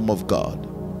kingdom of God.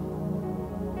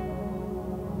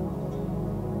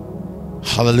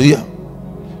 Hallelujah.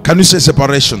 Can you say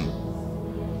separation?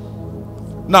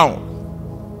 Now,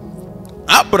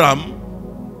 Abraham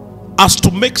has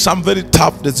to make some very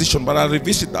tough decision, but I'll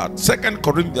revisit that. 2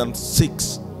 Corinthians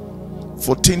 6,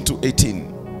 14 to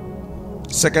 18.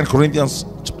 2 Corinthians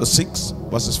chapter 6,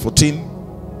 verses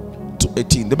 14 to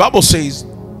 18. The Bible says,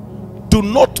 do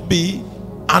not be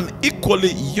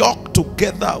unequally yoked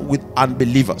together with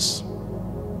unbelievers.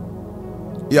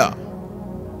 Yeah.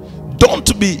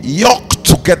 Don't be yoked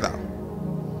together.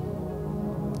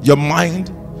 Your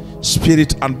mind,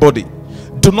 spirit, and body.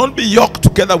 Do not be yoked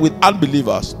together with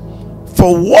unbelievers.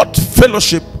 For what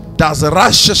fellowship does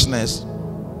righteousness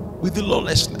with the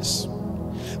lawlessness?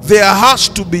 There has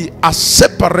to be a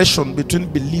separation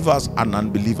between believers and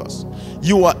unbelievers.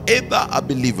 You are either a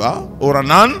believer or an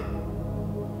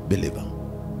unbeliever.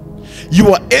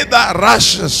 You are either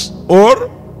righteous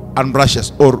or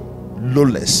unrighteous or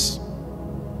lawless.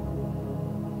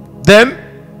 Then,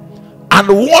 and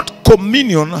what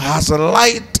communion has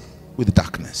light with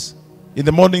darkness? In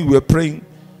the morning we are praying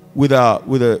with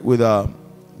the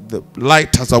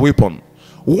light as a weapon.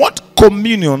 What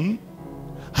communion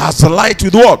has light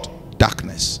with what?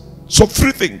 Darkness. So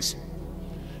three things.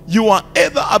 You are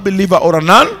either a believer or a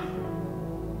non.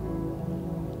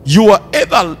 You are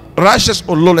either righteous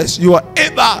or lawless. You are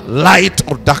either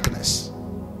light or darkness.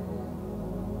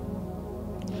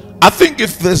 I think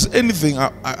if there's anything,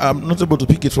 I'm not able to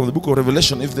pick it from the book of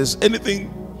Revelation. If there's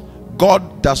anything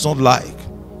God does not like,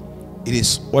 it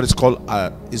is what is called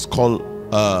a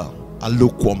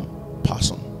lukewarm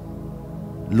person.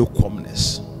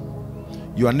 Lukewarmness.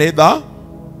 You are neither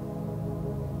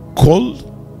cold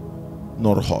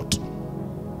nor hot.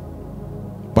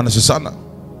 Bwana sana.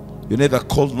 You're neither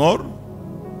cold nor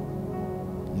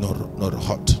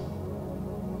hot.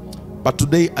 But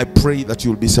today I pray that you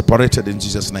will be separated in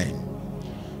Jesus' name.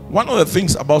 One of the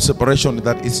things about separation is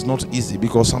that it's not easy,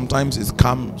 because sometimes it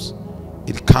comes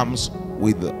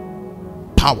with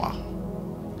power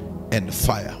and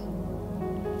fire.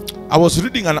 I was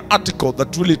reading an article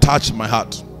that really touched my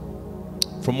heart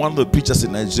from one of the preachers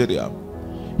in Nigeria.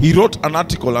 He wrote an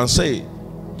article and say,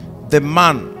 the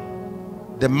man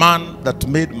that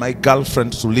made my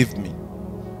girlfriend to leave me.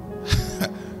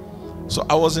 So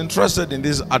I was interested in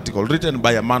this article written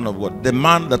by a man of God. The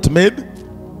man that made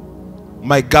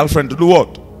my girlfriend to do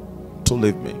what? To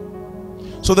leave me.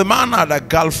 So the man had a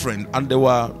girlfriend and they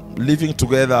were living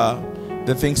together.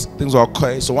 The things were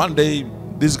okay. So one day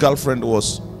this girlfriend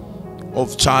was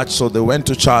of church, so they went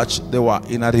to church. They were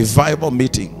in a revival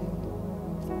meeting.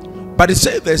 But he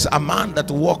said there's a man that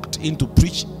walked in to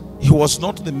preach. He was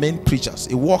not the main preacher.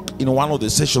 He walked in one of the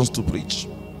sessions to preach.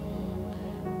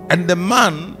 And the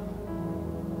man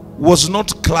was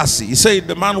not classy. He said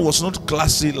the man was not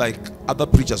classy like other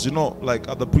preachers. You know, like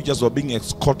other preachers were being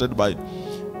escorted by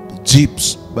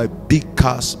jeeps, by big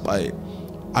cars,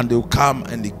 and they would come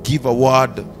and they give a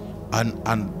word,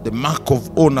 and the mark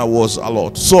of honor was a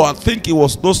lot. So I think it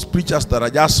was those preachers that I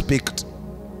just picked.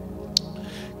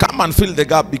 Come and fill the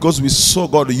gap because we saw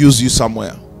God use you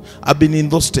somewhere. I've been in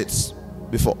those states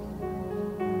before.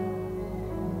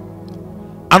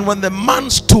 And when the man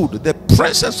stood, the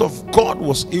presence of God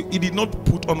was, he did not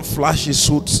put on flashy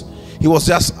suits. He was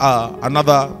just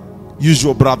another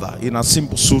usual brother in a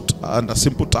simple suit and a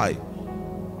simple tie.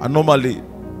 And normally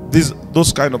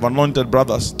those kind of anointed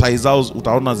brothers, ties zao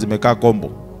utaona zimekaa kombo.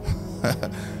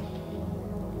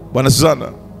 Bwana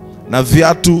Susana, na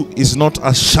viatu is not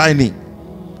as shiny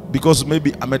because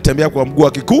maybe ametembea kwa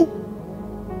mguu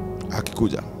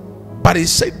akikuja. But he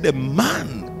said the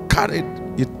man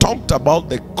he talked about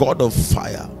the God of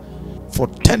fire for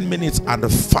 10 minutes and the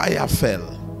fire fell.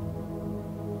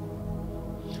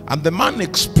 And the man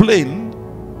explained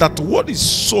that what he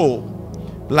saw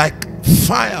like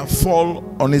fire fall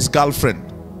on his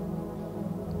girlfriend,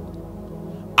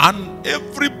 and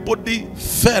everybody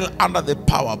fell under the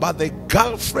power, but the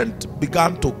girlfriend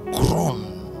began to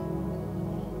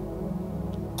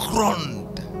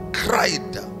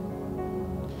cried.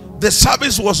 The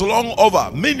service was long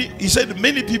over. He said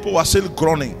many people were still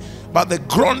groaning, but the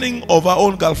groaning of our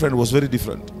own girlfriend was very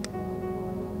different.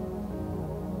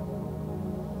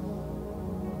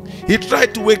 He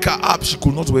tried to wake her up, she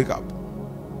could not wake up.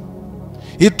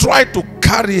 He tried to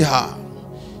carry her,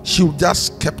 she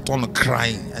just kept on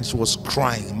crying, and she was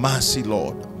crying, mercy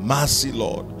Lord, mercy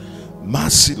Lord,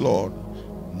 mercy Lord,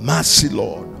 mercy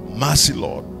Lord, mercy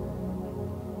Lord.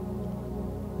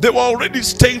 They were already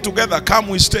staying together. Come,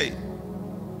 we stay.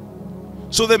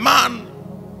 So the man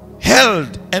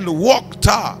held and walked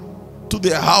her to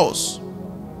their house.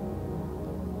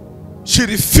 She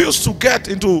refused to get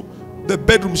into the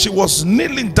bedroom. She was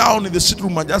kneeling down in the sitting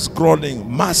room and just groaning,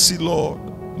 mercy Lord,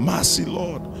 mercy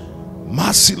Lord,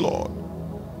 mercy Lord.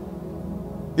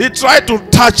 He tried to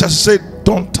touch her. She said,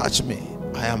 don't touch me,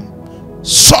 I am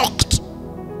soaked.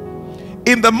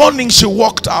 In the morning she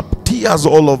woke up, tears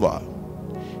all over.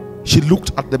 She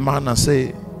looked at the man and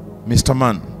said, Mr.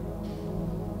 Man,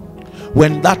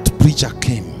 when that preacher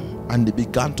came and they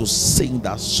began to sing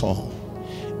that song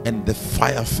and the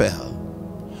fire fell,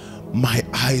 my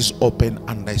eyes opened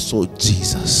and I saw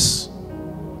Jesus.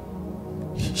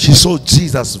 She saw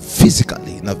Jesus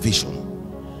physically in a vision.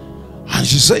 And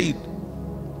she said,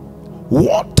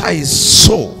 what I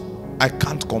saw, I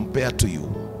can't compare to you.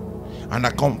 And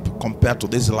I can't compare to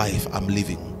this life I'm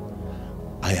living.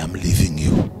 I am leaving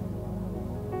you.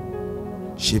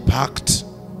 She packed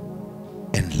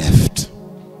and left.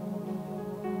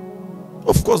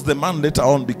 Of course, the man later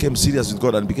on became serious with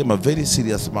God and became a very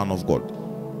serious man of God.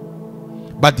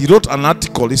 But he wrote an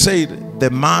article. He said,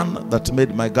 the man that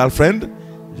made my girlfriend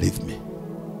leave me.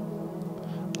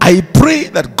 I pray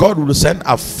that God will send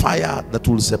a fire that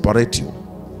will separate you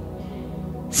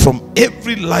from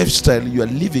every lifestyle you are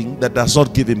living that does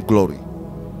not give him glory.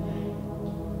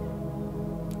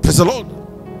 Praise the Lord.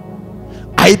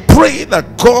 I pray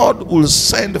that God will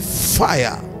send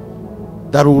fire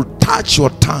that will touch your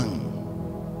tongue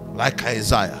like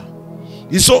Isaiah.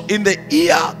 You saw in the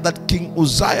year that King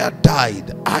Uzziah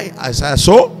died, Isaiah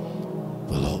saw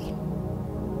the Lord.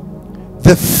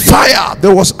 The fire,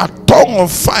 there was a tongue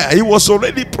of fire. He was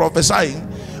already prophesying,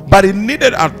 but he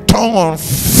needed a tongue of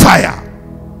fire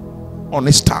on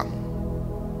his tongue.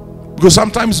 Because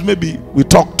sometimes maybe we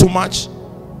talk too much.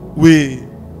 We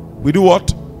do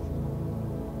what?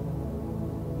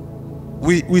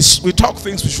 We talk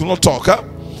things we should not talk. Huh?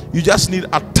 You just need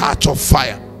a touch of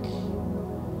fire.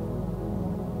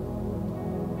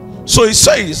 So he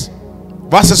says,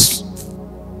 verses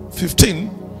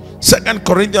 15, 2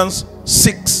 Corinthians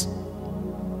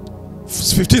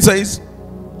 6:15 says,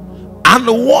 And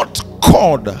what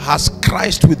cord has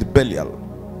Christ with Belial?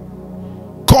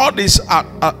 Cord is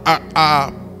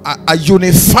a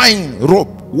unifying rope.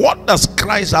 What does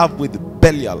Christ have with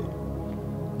Belial,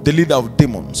 the leader of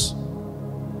demons?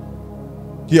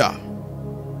 Yeah.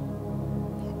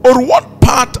 Or what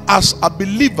part as a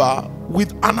believer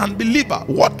with an unbeliever?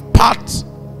 What part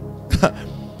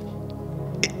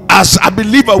as a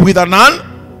believer with an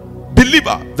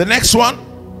unbeliever? The next one.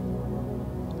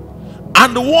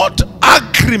 And what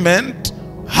agreement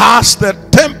has the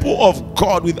temple of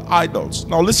God with idols?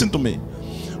 Now listen to me.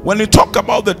 When you talk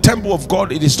about the temple of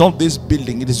God, it is not this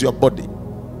building, it is your body.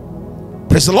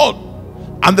 Praise the Lord.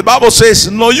 And the Bible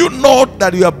says, know you not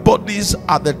that your bodies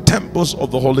are the temples of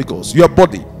the Holy Ghost? Your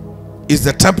body is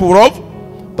the temple of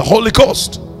the Holy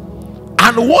Ghost.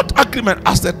 And what agreement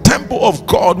has the temple of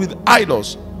God with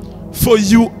idols? For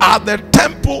you are the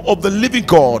temple of the living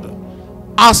God.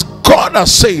 As God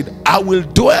has said, I will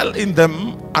dwell in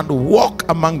them and walk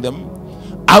among them.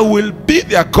 I will be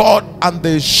their God and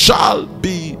they shall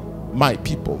be my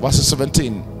people. Verse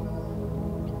 17.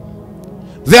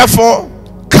 Therefore,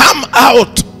 come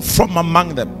out from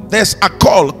among them. There's a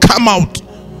call. Come out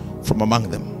from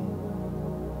among them.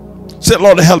 Say,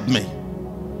 Lord, help me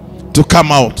to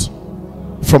come out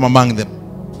from among them.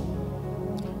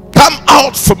 Come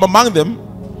out from among them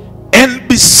and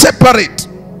be separate.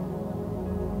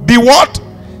 Be what?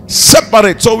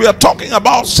 Separate. So we are talking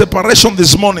about separation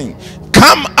this morning.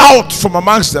 Come out from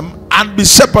amongst them and be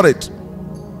separate,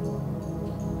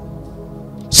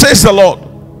 says the Lord.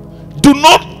 Do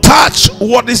not touch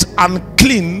what is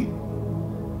unclean,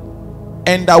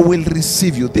 and I will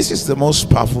receive you. This is the most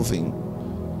powerful thing.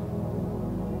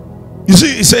 You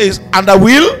see, it says, and I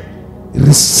will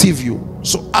receive you.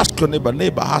 So ask your neighbor,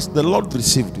 neighbor, has the Lord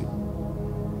received you?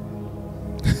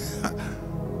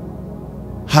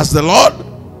 Has the Lord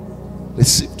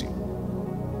received you?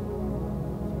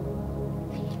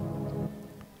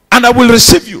 And I will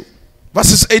receive you.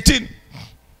 Verses 18.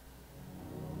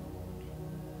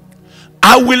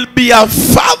 I will be a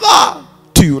father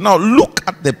to you. Now look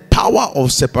at the power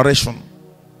of separation.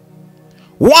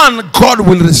 One, God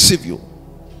will receive you.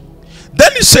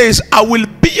 Then he says, I will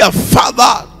be a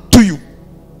father to you.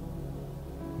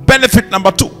 Benefit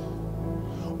number 2.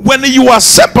 When you are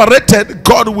separated,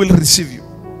 God will receive you.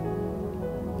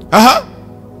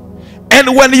 And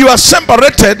when you are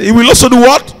separated, he will also do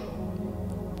what?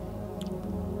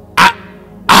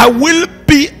 I will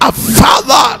be a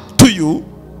father to you,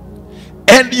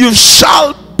 and you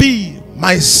shall be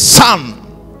my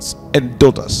sons and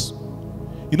daughters.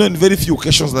 You know, in very few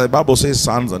occasions the Bible says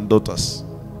sons and daughters.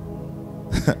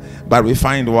 But we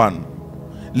find one.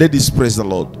 Ladies, praise the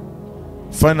Lord.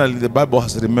 Finally, the Bible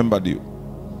has remembered you.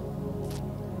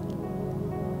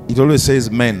 It always says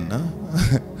men,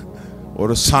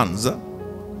 or sons.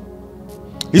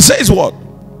 He says what?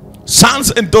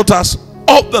 Sons and daughters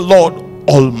of the Lord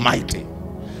Almighty.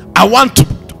 I want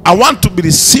to be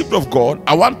received of God.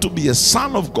 I want to be a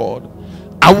son of God.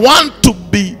 I want to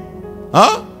be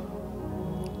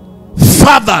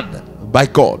fathered by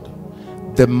God.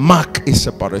 The mark is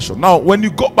separation. Now, when you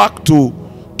go back to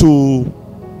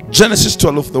Genesis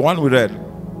 12, the one we read,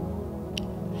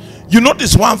 you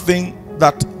notice one thing,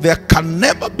 that there can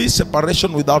never be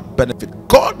separation without benefit.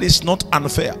 God is not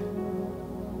unfair.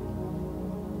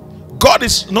 God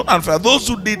is not unfair. Those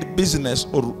who did business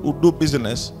or who do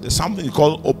business, there's something you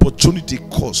call opportunity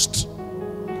cost.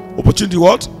 Opportunity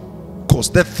what?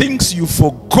 Cost. The things you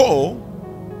forgo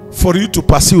for you to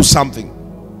pursue something.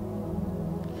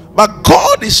 But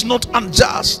God is not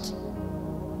unjust.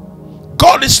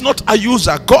 God is not a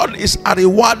user. God is a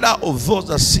rewarder of those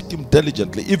that seek him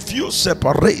diligently. If you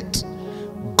separate,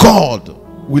 God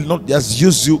will not just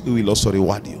use you, he will also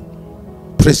reward you.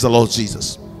 Praise the Lord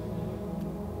Jesus.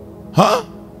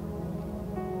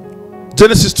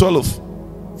 Genesis 12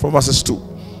 from verses 2.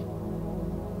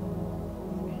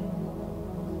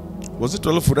 Was it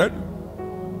 12 we read?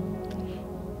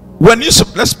 When you,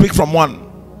 let's speak from 1.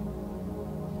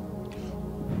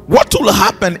 What will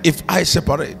happen if I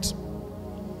separate?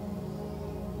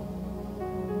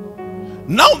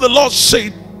 Now the Lord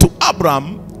said to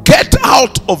Abram, get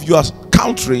out of your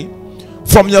country,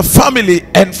 from your family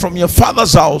and from your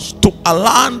father's house, to a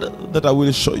land that I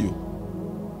will show you.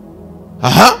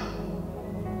 I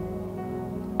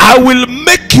will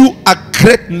make you a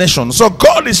great nation. So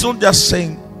God is not just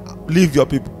saying leave your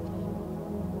people.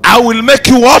 I will make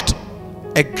you what?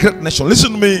 A great nation.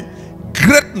 Listen to me.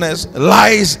 Greatness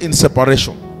lies in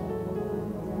separation.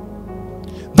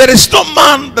 There is no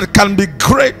man that can be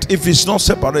great if he's not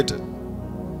separated.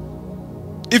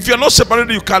 If you're not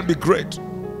separated, you can't be great.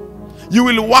 You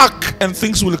will work and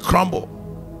things will crumble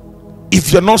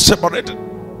if you're not separated.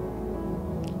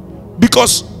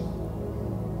 Because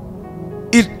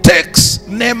it takes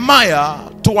Nehemiah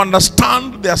to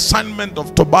understand the assignment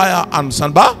of Tobiah and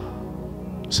Sanballat.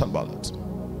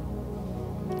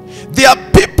 There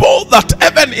are people that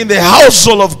even in the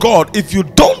household of God, if you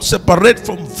don't separate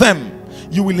from them,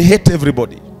 you will hate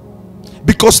everybody.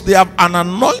 Because they have an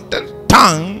anointed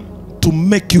tongue to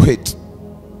make you hate.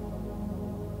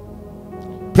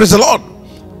 Praise the Lord.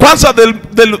 Kwanzaa,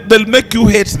 they'll make you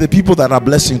hate the people that are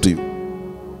blessing to you.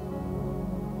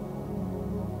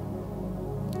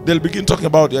 They'll begin talking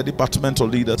about your departmental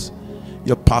leaders,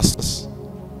 your pastors.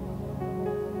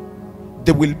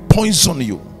 They will poison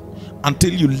you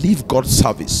until you leave God's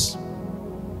service.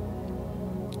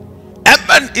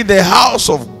 Even in the house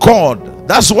of God,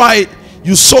 that's why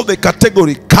you saw the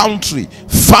category country,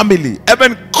 family,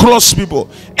 even close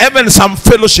people, even some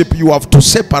fellowship you have to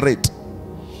separate.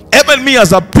 Even me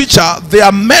as a preacher, there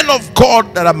are men of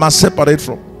God that I must separate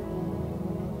from.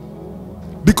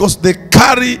 Because they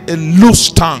carry a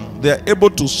loose tongue. They are able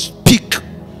to speak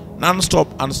non-stop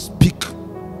and speak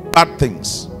bad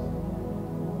things.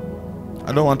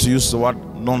 I don't want to use the word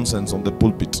nonsense on the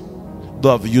pulpit,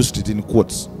 though I've used it in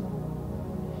quotes.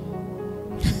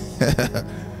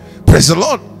 Praise the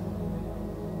Lord.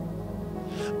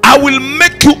 I will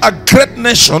make you a great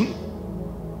nation.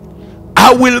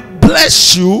 I will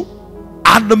bless you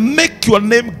and make your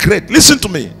name great. Listen to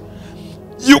me.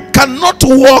 You cannot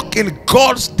walk in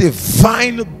God's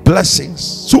divine blessings,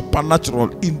 supernatural,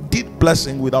 indeed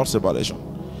blessing, without separation.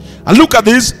 And look at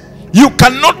this. You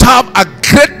cannot have a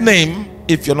great name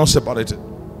if you're not separated.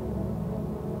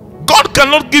 God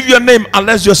cannot give you a name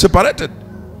unless you're separated.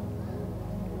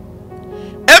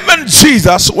 Even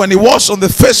Jesus, when he was on the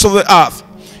face of the earth,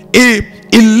 he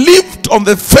lived on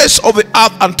the face of the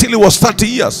earth until he was 30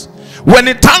 years. When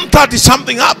he turned 30,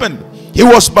 something happened. He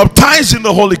was baptized in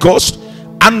the Holy Ghost.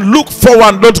 And look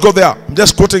forward, don't go there. I'm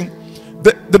just quoting.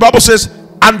 The Bible says,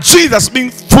 and Jesus, being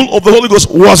full of the Holy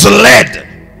Ghost, was led.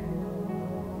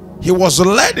 He was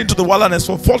led into the wilderness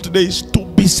for 40 days to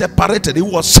be separated. He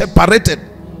was separated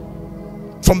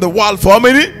from the world for how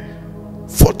many?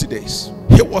 40 days.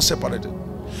 He was separated.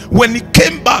 When he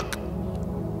came back,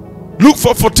 Luke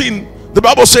 4:14, the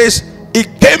Bible says, he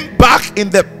came back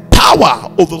in the power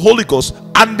of the Holy Ghost,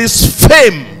 and his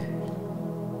fame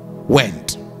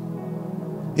went.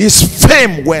 His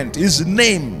fame went. His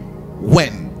name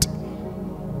went.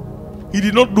 He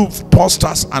did not do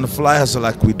posters and flyers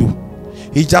like we do.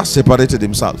 He just separated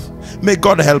himself. May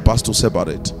God help us to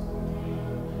separate.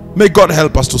 May God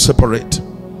help us to separate.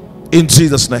 In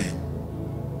Jesus' name.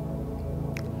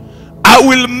 I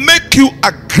will make you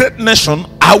a great nation.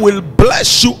 I will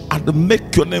bless you and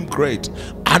make your name great.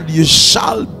 And you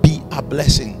shall be a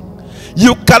blessing.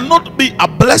 You cannot be a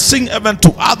blessing even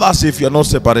to others if you're not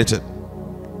separated.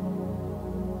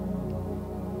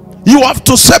 You have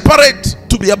to separate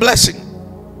to be a blessing.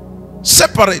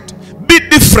 Separate. Be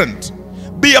different.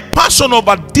 Be a person of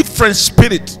a different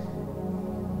spirit.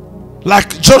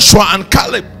 Like Joshua and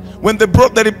Caleb, when they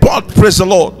brought the report, praise the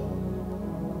Lord.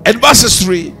 And verses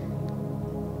 3,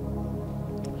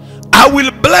 I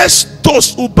will bless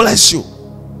those who bless you.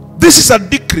 This is a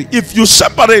decree. If you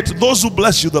separate those who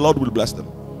bless you, the Lord will bless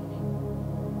them.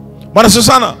 But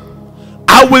Susanna,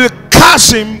 I will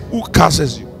curse him who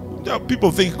curses you.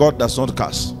 People think God does not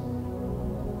curse.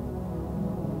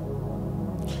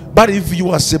 But if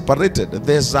you are separated,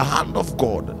 there's a hand of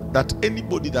God that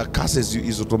anybody that curses you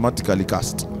is automatically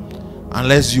cursed,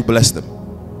 unless you bless them.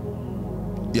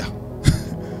 Yeah.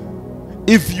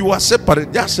 If you are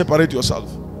separate, just separate yourself.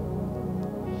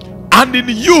 And in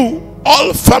you,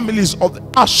 all families of the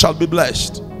earth shall be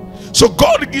blessed. So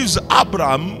God gives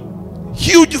Abraham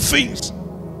huge things.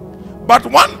 But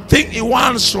one thing he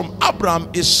wants from Abraham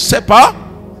is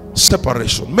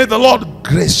separation. May the Lord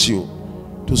grace you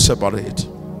to separate.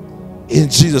 In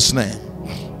Jesus' name.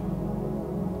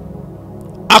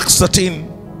 Acts 13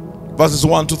 verses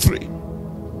 1 to 3.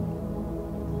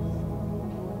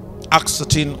 Acts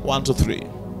 13, 1 to 3.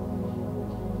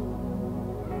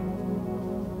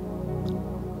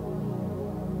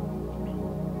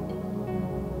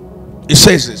 It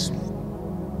says this.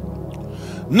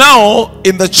 Now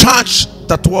in the church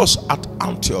that was at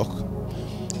Antioch,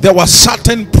 there were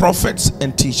certain prophets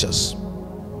and teachers.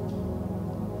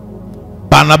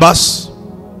 Barnabas,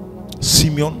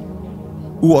 Simeon,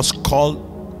 who was called,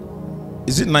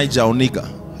 is it Niger or Niger?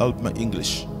 Help my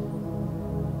English.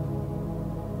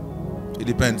 It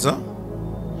depends, huh?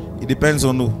 It depends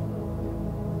on who.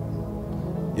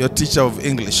 Your teacher of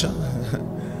English, huh?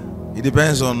 It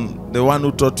depends on the one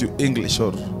who taught you English,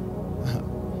 or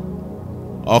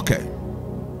Okay.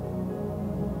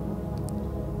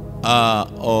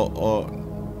 Or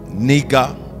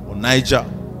Niger or Niger,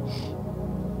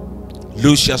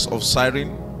 Lucius of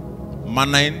Cyrene,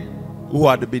 Manaen, who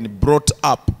had been brought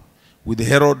up with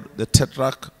Herod the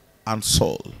Tetrarch and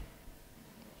Saul.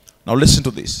 Now listen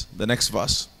to this, the next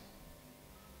verse.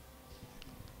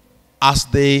 As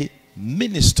they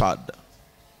ministered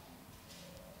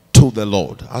to the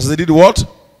Lord. As they did what?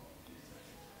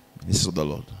 Minister to the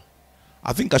Lord.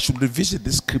 I think I should revisit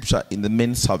this scripture in the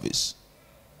main service.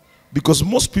 Because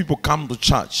most people come to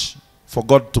church for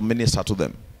God to minister to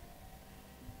them.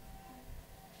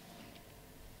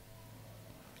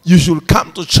 You should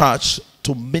come to church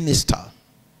to minister.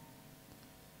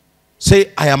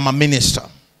 Say, I am a minister.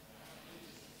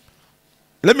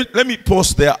 Let me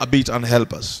pause there a bit and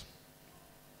help us.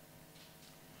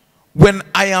 When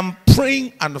I am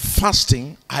praying and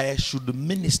fasting, I should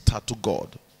minister to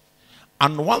God.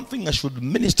 And one thing I should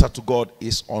minister to God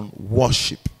is on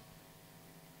worship.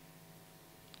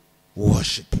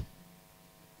 Worship.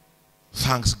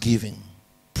 Thanksgiving.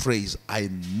 Praise. I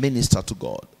minister to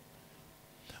God.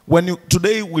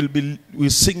 Today we're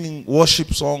singing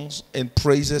worship songs and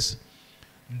praises.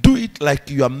 Do it like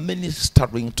you are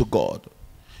ministering to God.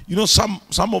 You know, some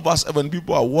of us, when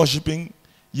people are worshiping,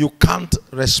 you can't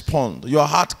respond. Your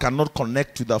heart cannot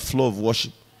connect with the flow of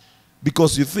worship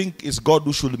because you think it's God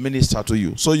who should minister to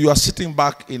you. So you are sitting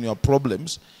back in your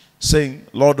problems saying,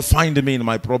 Lord, find me in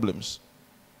my problems.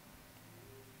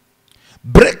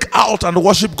 Break out and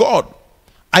worship God.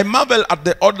 I marvel at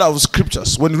the order of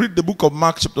scriptures. When you read the book of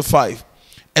Mark chapter 5,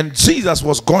 and Jesus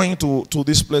was going to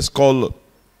this place called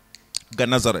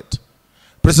Gennesaret.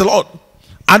 Praise the Lord.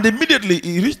 And immediately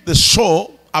he reached the shore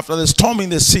after the storm in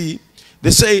the sea.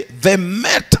 They say they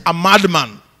met a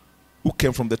madman who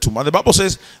came from the tomb. And the Bible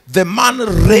says the man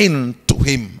ran to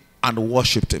him and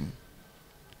worshipped him.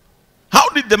 How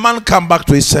did the man come back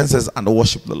to his senses and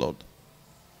worship the Lord?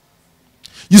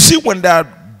 You see, when there are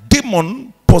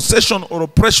demon possession or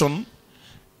oppression,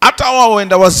 at our when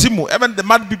there was zimu, even the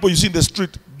mad people you see in the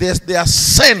street, there are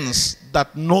sense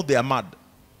that know they are mad.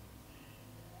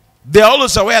 They are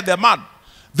always aware they are mad.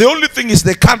 The only thing is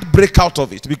they can't break out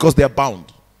of it because they are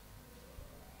bound.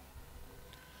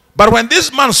 But when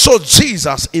this man saw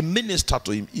Jesus, he ministered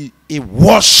to him. He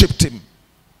worshipped him.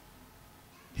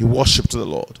 He worshipped the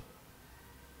Lord.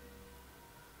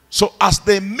 So as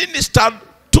they ministered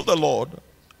to the Lord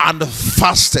and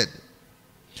fasted.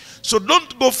 So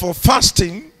don't go for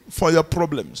fasting for your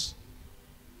problems.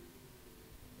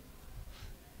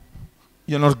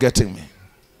 You're not getting me.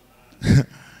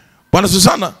 Bwana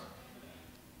Susanna.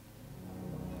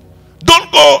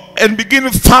 Don't go and begin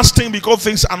fasting because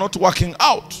things are not working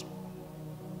out.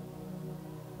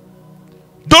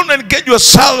 Don't engage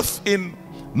yourself in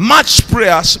much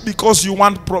prayers because you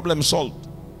want problem solved.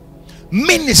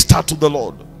 Minister to the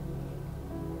Lord.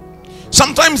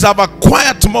 Sometimes have a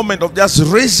quiet moment of just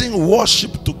raising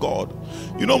worship to God.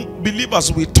 You know,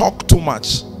 believers, we talk too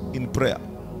much in prayer.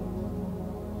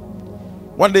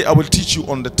 One day I will teach you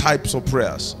on the types of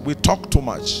prayers. We talk too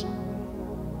much.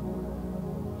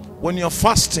 When you're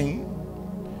fasting,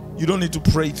 you don't need to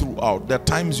pray throughout. There are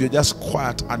times you're just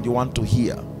quiet and you want to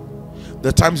hear. There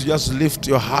are times you just lift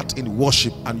your heart in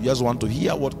worship and you just want to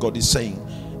hear what God is saying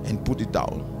and put it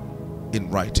down in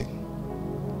writing.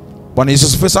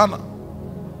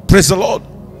 Praise the Lord.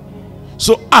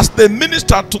 So as they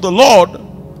ministered to the Lord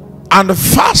and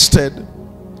fasted,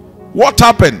 what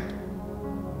happened?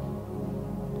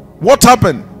 What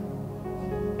happened?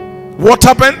 What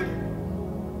happened?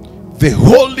 The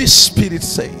Holy Spirit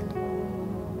said.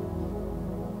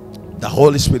 The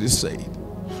Holy Spirit said.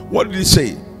 What did he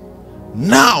say?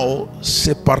 Now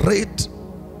separate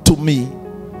to me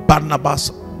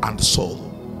Barnabas and Saul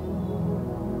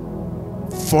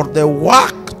for the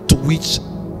work to which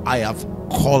I have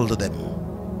called them.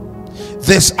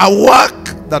 There's a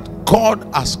work that God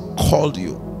has called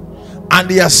you, and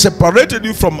he has separated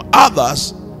you from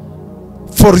others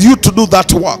for you to do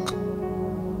that work.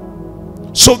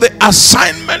 So the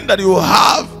assignment that you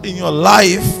have in your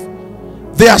life,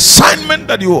 the assignment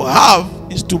that you have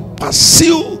is to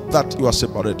pursue that you are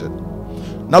separated.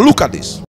 Now look at this.